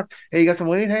 Oh, fuck. Hey, you got some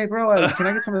weed? Hey, bro, can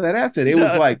I get some of that acid? It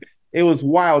was like, it was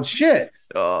wild shit.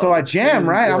 So Oh, I that's jam, crazy.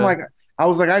 right? Yeah. I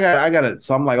was like, I got it.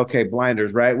 So I'm like, okay,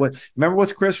 blinders, right? What? Remember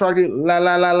what's Chris Rock do? La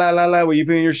la la la la la. Where you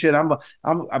doing your shit? I'm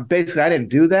basically, I didn't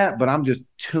do that, but I'm just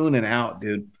tuning out,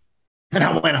 dude. And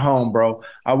I went home, bro.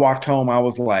 I walked home. I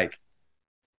was like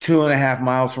 2.5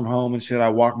 miles from home and shit. I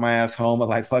walked my ass home at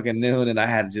like fucking noon, and I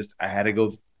had to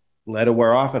go let it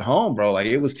wear off at home, bro. Like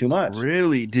it was too much.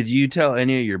 Really? Did you tell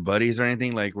any of your buddies or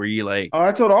anything? Like, were you like, Oh,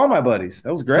 I told all my buddies.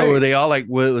 That was so were great. they all like,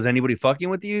 was anybody fucking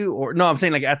with you? Or no, I'm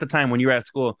saying like at the time when you were at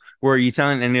school, were you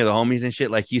telling any of the homies and shit?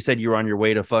 Like you said, you were on your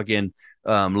way to fucking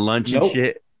lunch and Nope,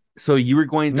 shit. So you were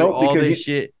going through nope. all Because this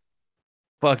shit,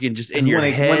 fucking just in because your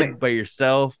when they head by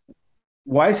yourself.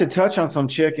 well, I used to touch on some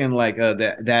chick in like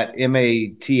that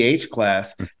MATH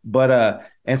class, but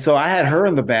and so I had her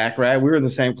in the back, right? We were in the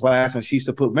same class, and she used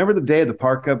to put. Remember the day of the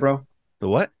parka, bro? The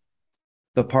what?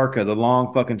 The parka, the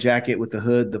long fucking jacket with the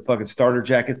hood, the fucking starter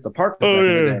jackets, the parkas Oh back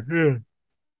in the yeah, day.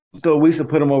 yeah. So we used to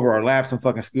put them over our laps and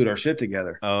fucking scoot our shit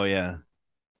together. Oh yeah.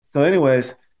 So,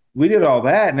 anyways, we did all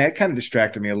that, and that kind of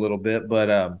distracted me a little bit.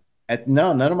 But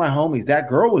no, none of my homies. That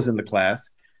girl was in the class,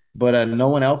 but no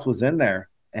one else was in there.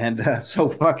 And so,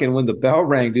 fucking, when the bell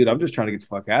rang, dude, I'm just trying to get the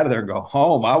fuck out of there and go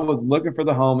home. I was looking for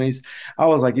the homies. I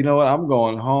was like, you know what? I'm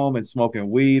going home and smoking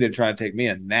weed and trying to take me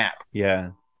a nap.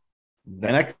 Yeah. And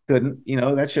That, I couldn't. You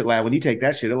know, that shit lasts. When you take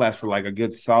that shit, it lasts for like a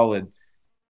good solid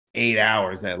 8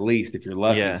 hours at least if you're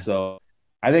lucky. yeah. So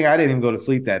I think I didn't even go to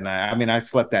sleep that night. I mean, I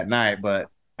slept that night, but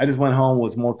I just went home,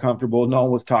 was more comfortable. No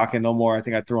one was talking no more. I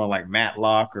think I threw on like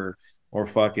Matlock or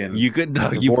fucking You could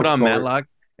dog, you put divorce on court. Matlock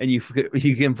and you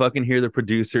can fucking hear the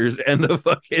producers and the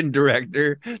fucking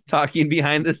director talking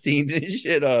behind the scenes and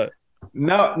shit.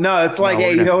 No, no, it's like, No, we're hey,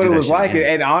 gonna you have know to what do it that was shit like?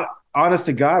 again. Honest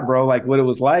to God, bro, like what it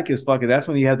was like is fucking, that's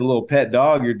when you had the little pet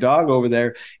dog, your dog over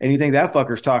there, and you think that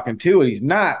fucker's talking too, and he's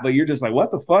not, but you're just like, what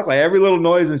the fuck? Like every little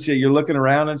noise and shit, you're looking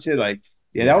around and shit. Like,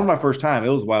 yeah, that was Yeah. my first time. It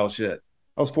was wild shit.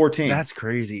 I was 14. That's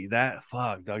crazy. That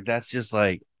fuck, dog. That's just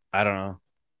like, I don't know.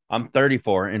 I'm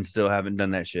 34 and still haven't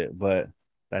done that shit, but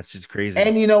that's just crazy.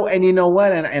 And you know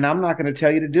what? And I'm not going to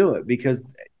tell you to do it because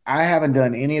I haven't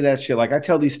done any of that shit. Like I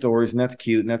tell these stories and that's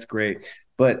cute and that's great.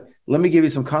 But let me give you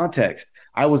some context.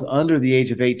 I was under the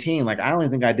age of 18. Like I only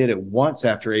think I did it once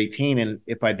after 18. And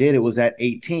if I did, it was at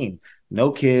 18.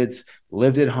 No kids,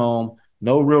 lived at home,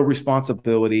 no real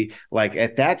responsibility. Like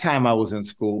at that time I was in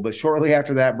school, but shortly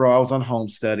after that, bro, I was on home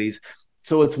studies.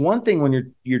 So it's one thing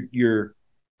when you're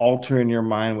altering your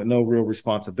mind with no real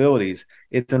responsibilities.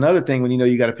 It's another thing when you know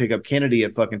you got to pick up Kennedy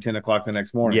at fucking 10 o'clock the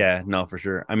next morning. Yeah, no, for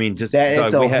sure. I mean, just That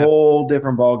it's dog, a whole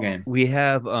different ball game. we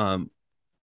have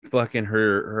fucking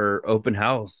her open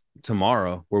house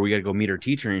tomorrow where we got to go meet her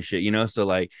teacher and shit, you know? So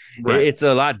like Right. it's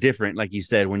a lot different, like you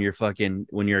said, when you're fucking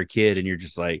when you're a kid and you're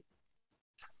just like,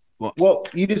 well, Well,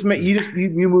 you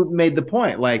made the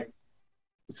point. Like,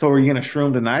 so are you gonna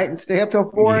shroom tonight and stay up till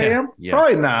 4 yeah, a.m.? yeah,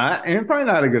 Probably not, and probably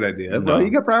not a good idea, bro. You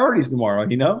no. got priorities tomorrow,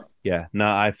 you know? Yeah, no,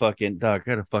 I fucking dog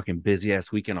got a fucking busy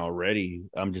ass weekend already.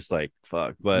 I'm just like,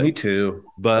 fuck, Me too.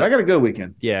 But I but got a good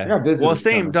weekend. I yeah. got Well, visitors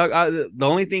same, coming. Doug. The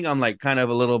only thing I'm like kind of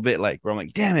a little bit like, where I'm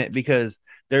like, damn it, because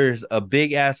there's a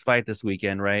big ass fight this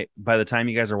weekend, right? By the time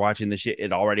you guys are watching this shit,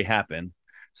 it already happened.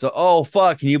 So, oh,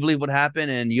 fuck. Can you believe what happened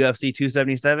in UFC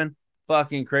 277?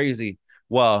 Fucking crazy.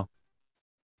 Well,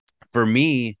 for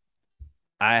me,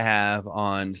 I have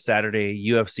on Saturday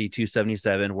UFC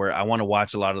 277 where I want to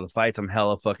watch a lot of the fights. I'm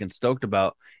hella fucking stoked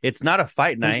about. It's not a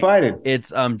fight Who's night. fighting?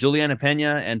 It's Juliana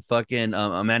Pena and fucking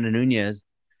Amanda Nunez,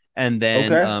 and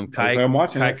then Okay. Looks like I'm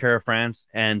watching Kai it. Kara France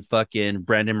and fucking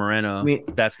Brandon Moreno. Me,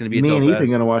 That's gonna be a me and dope Ethan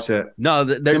ass. gonna watch that. No,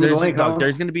 Send me the link, huh?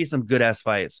 there's gonna be some good ass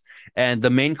fights, and the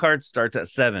main card starts at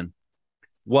 7.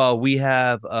 Well, we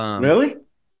have Really?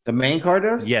 The main card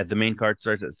does? yeah, the main card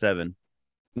starts at 7.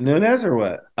 Nunez or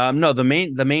what? No, the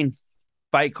main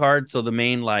fight card, so the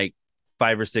main like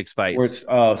 5 or 6 Where fights. it's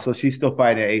oh, so she's still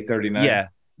fighting at 8:39. Yeah.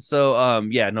 So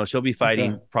yeah, no, she'll be Okay.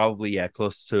 fighting probably yeah,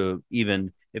 close to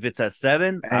even if it's at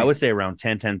 7, I Hey, would say around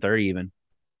 10:30 even.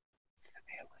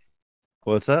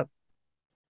 What's up?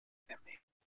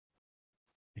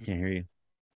 I can't hear you.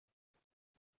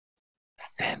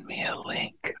 send me a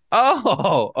link.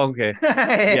 Oh, okay.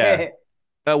 Yeah.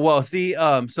 Well, see,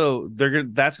 so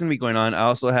that's gonna be going on. I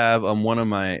also have one of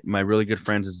my really good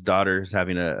friends' daughters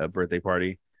having a birthday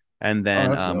party, and Oh,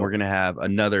 then that's we're dope. gonna have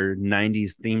another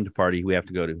 '90s themed party we have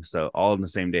to go to. So all on the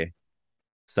same day.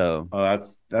 So Oh,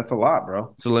 that's a lot,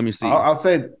 bro. so let me I'll, see. I'll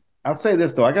say I'll say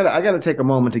this though. I gotta take a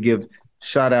moment to give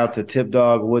shout out to Tip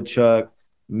Dog, Woodchuck,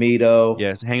 Mito.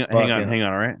 Yes, hang on,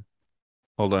 all right.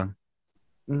 Hold on.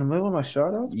 In the middle of my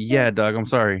shout outs? Yeah, Doug, I'm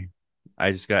sorry.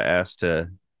 I just got asked to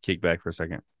kick back for a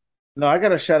second. No, I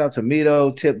got a shout out to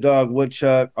Mito, Tip Dog,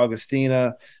 Woodchuck,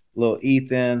 Augustina, little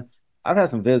Ethan. I've had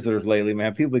some visitors lately,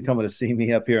 man. People be coming to see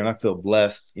me up here, and I feel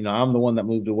blessed. You know, I'm the one that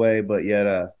moved away, but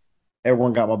yet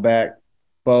everyone got my back.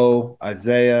 Bo,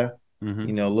 Isaiah,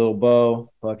 you know, little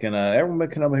Bo, fucking everyone been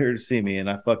coming up here to see me, and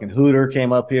I fucking Hooter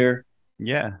came up here.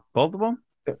 Yeah, both of them.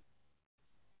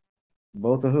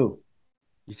 Both of who?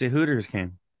 You say Hooters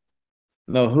came?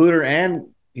 No, Hooter, and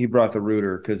he brought the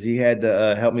Rooter because he had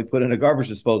to help me put in a garbage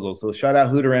disposal. So shout out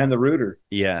Hooter and the Rooter.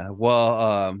 Yeah,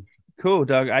 well, cool,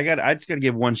 Doug. I just gotta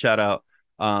give one shout out.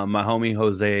 My homie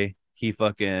Jose, he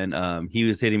fucking he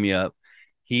was hitting me up.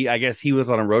 I guess he was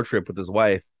on a road trip with his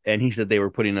wife, and he said they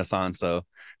were putting us on. So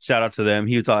shout out to them.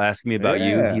 He was all asking me about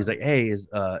you. He's like, "Hey, is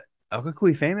El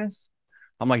Cucuy famous?"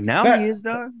 I'm like, "Now he is,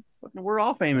 Doug. We're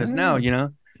all famous now, you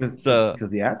know." So because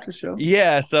the after show.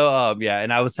 Yeah, so yeah,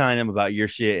 and I was telling him about your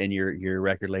shit and your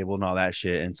record label and all that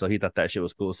shit, and so he thought that shit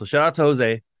was cool. So shout out to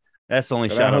Jose. That's the only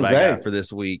shout out I got for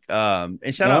this week.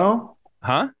 And shout out,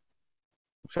 huh?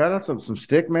 Shout out some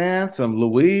Stick Man, some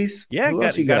Luis. Yeah,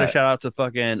 got a shout out to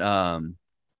fucking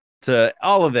to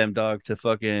all of them, dog. To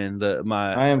fucking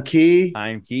I am Key,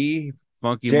 Funky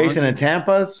Jason Monkey. and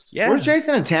Tampa's. Yeah, where's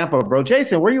Jason in Tampa, bro?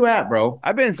 Jason, where you at, bro?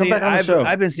 I've been seeing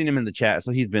him in the chat,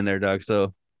 so he's been there, Doug.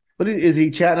 So, but is he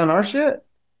chatting on our shit?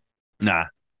 Nah.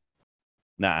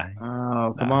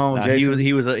 Oh, come on, Jason.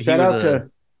 He was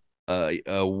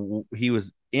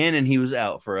in and he was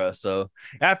out for us. So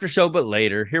after show, but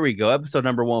later. Here we go. Episode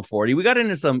number 140. We got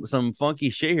into some funky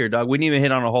shit here, dog. We didn't even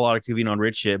hit on a whole lot of Covino and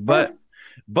Rich shit, but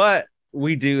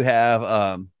we do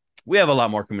have we have a lot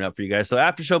more coming up for you guys. So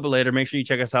after show, but later, make sure you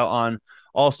check us out on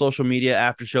all social media.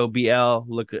 After show BL.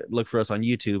 Look for us on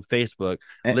YouTube, Facebook.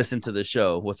 Listen to the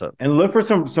show. What's up? And look for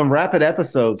some rapid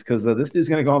episodes because this dude's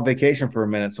gonna go on vacation for a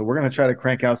minute. So we're gonna try to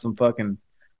crank out some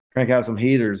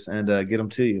heaters and get them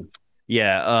to you.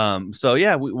 Yeah. So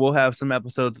yeah, we'll have some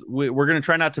episodes. We're gonna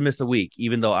try not to miss a week,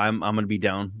 even though I'm gonna be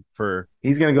down for.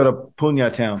 He's gonna go to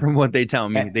Punya Town. From what they tell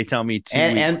me, they tell me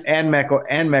 2 weeks. And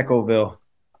Mechoville.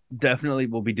 Definitely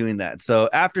will be doing that. So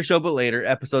after show, but later,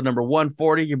 episode number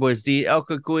 140. Your boys D El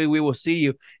Cucuy. We will see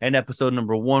you in episode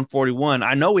number 141.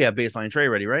 I know we have Baseline Trey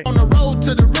ready, right? On the road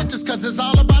to the riches, because it's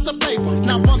all about the paper.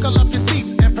 Now buckle up your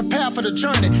seats and prepare for the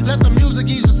journey. Let the music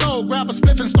ease your soul. Grab a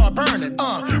spliff and start burning.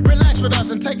 Relax with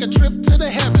us and take a trip to the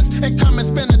heavens and come and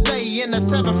spend a day in the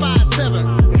 757.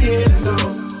 Yeah,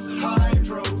 no.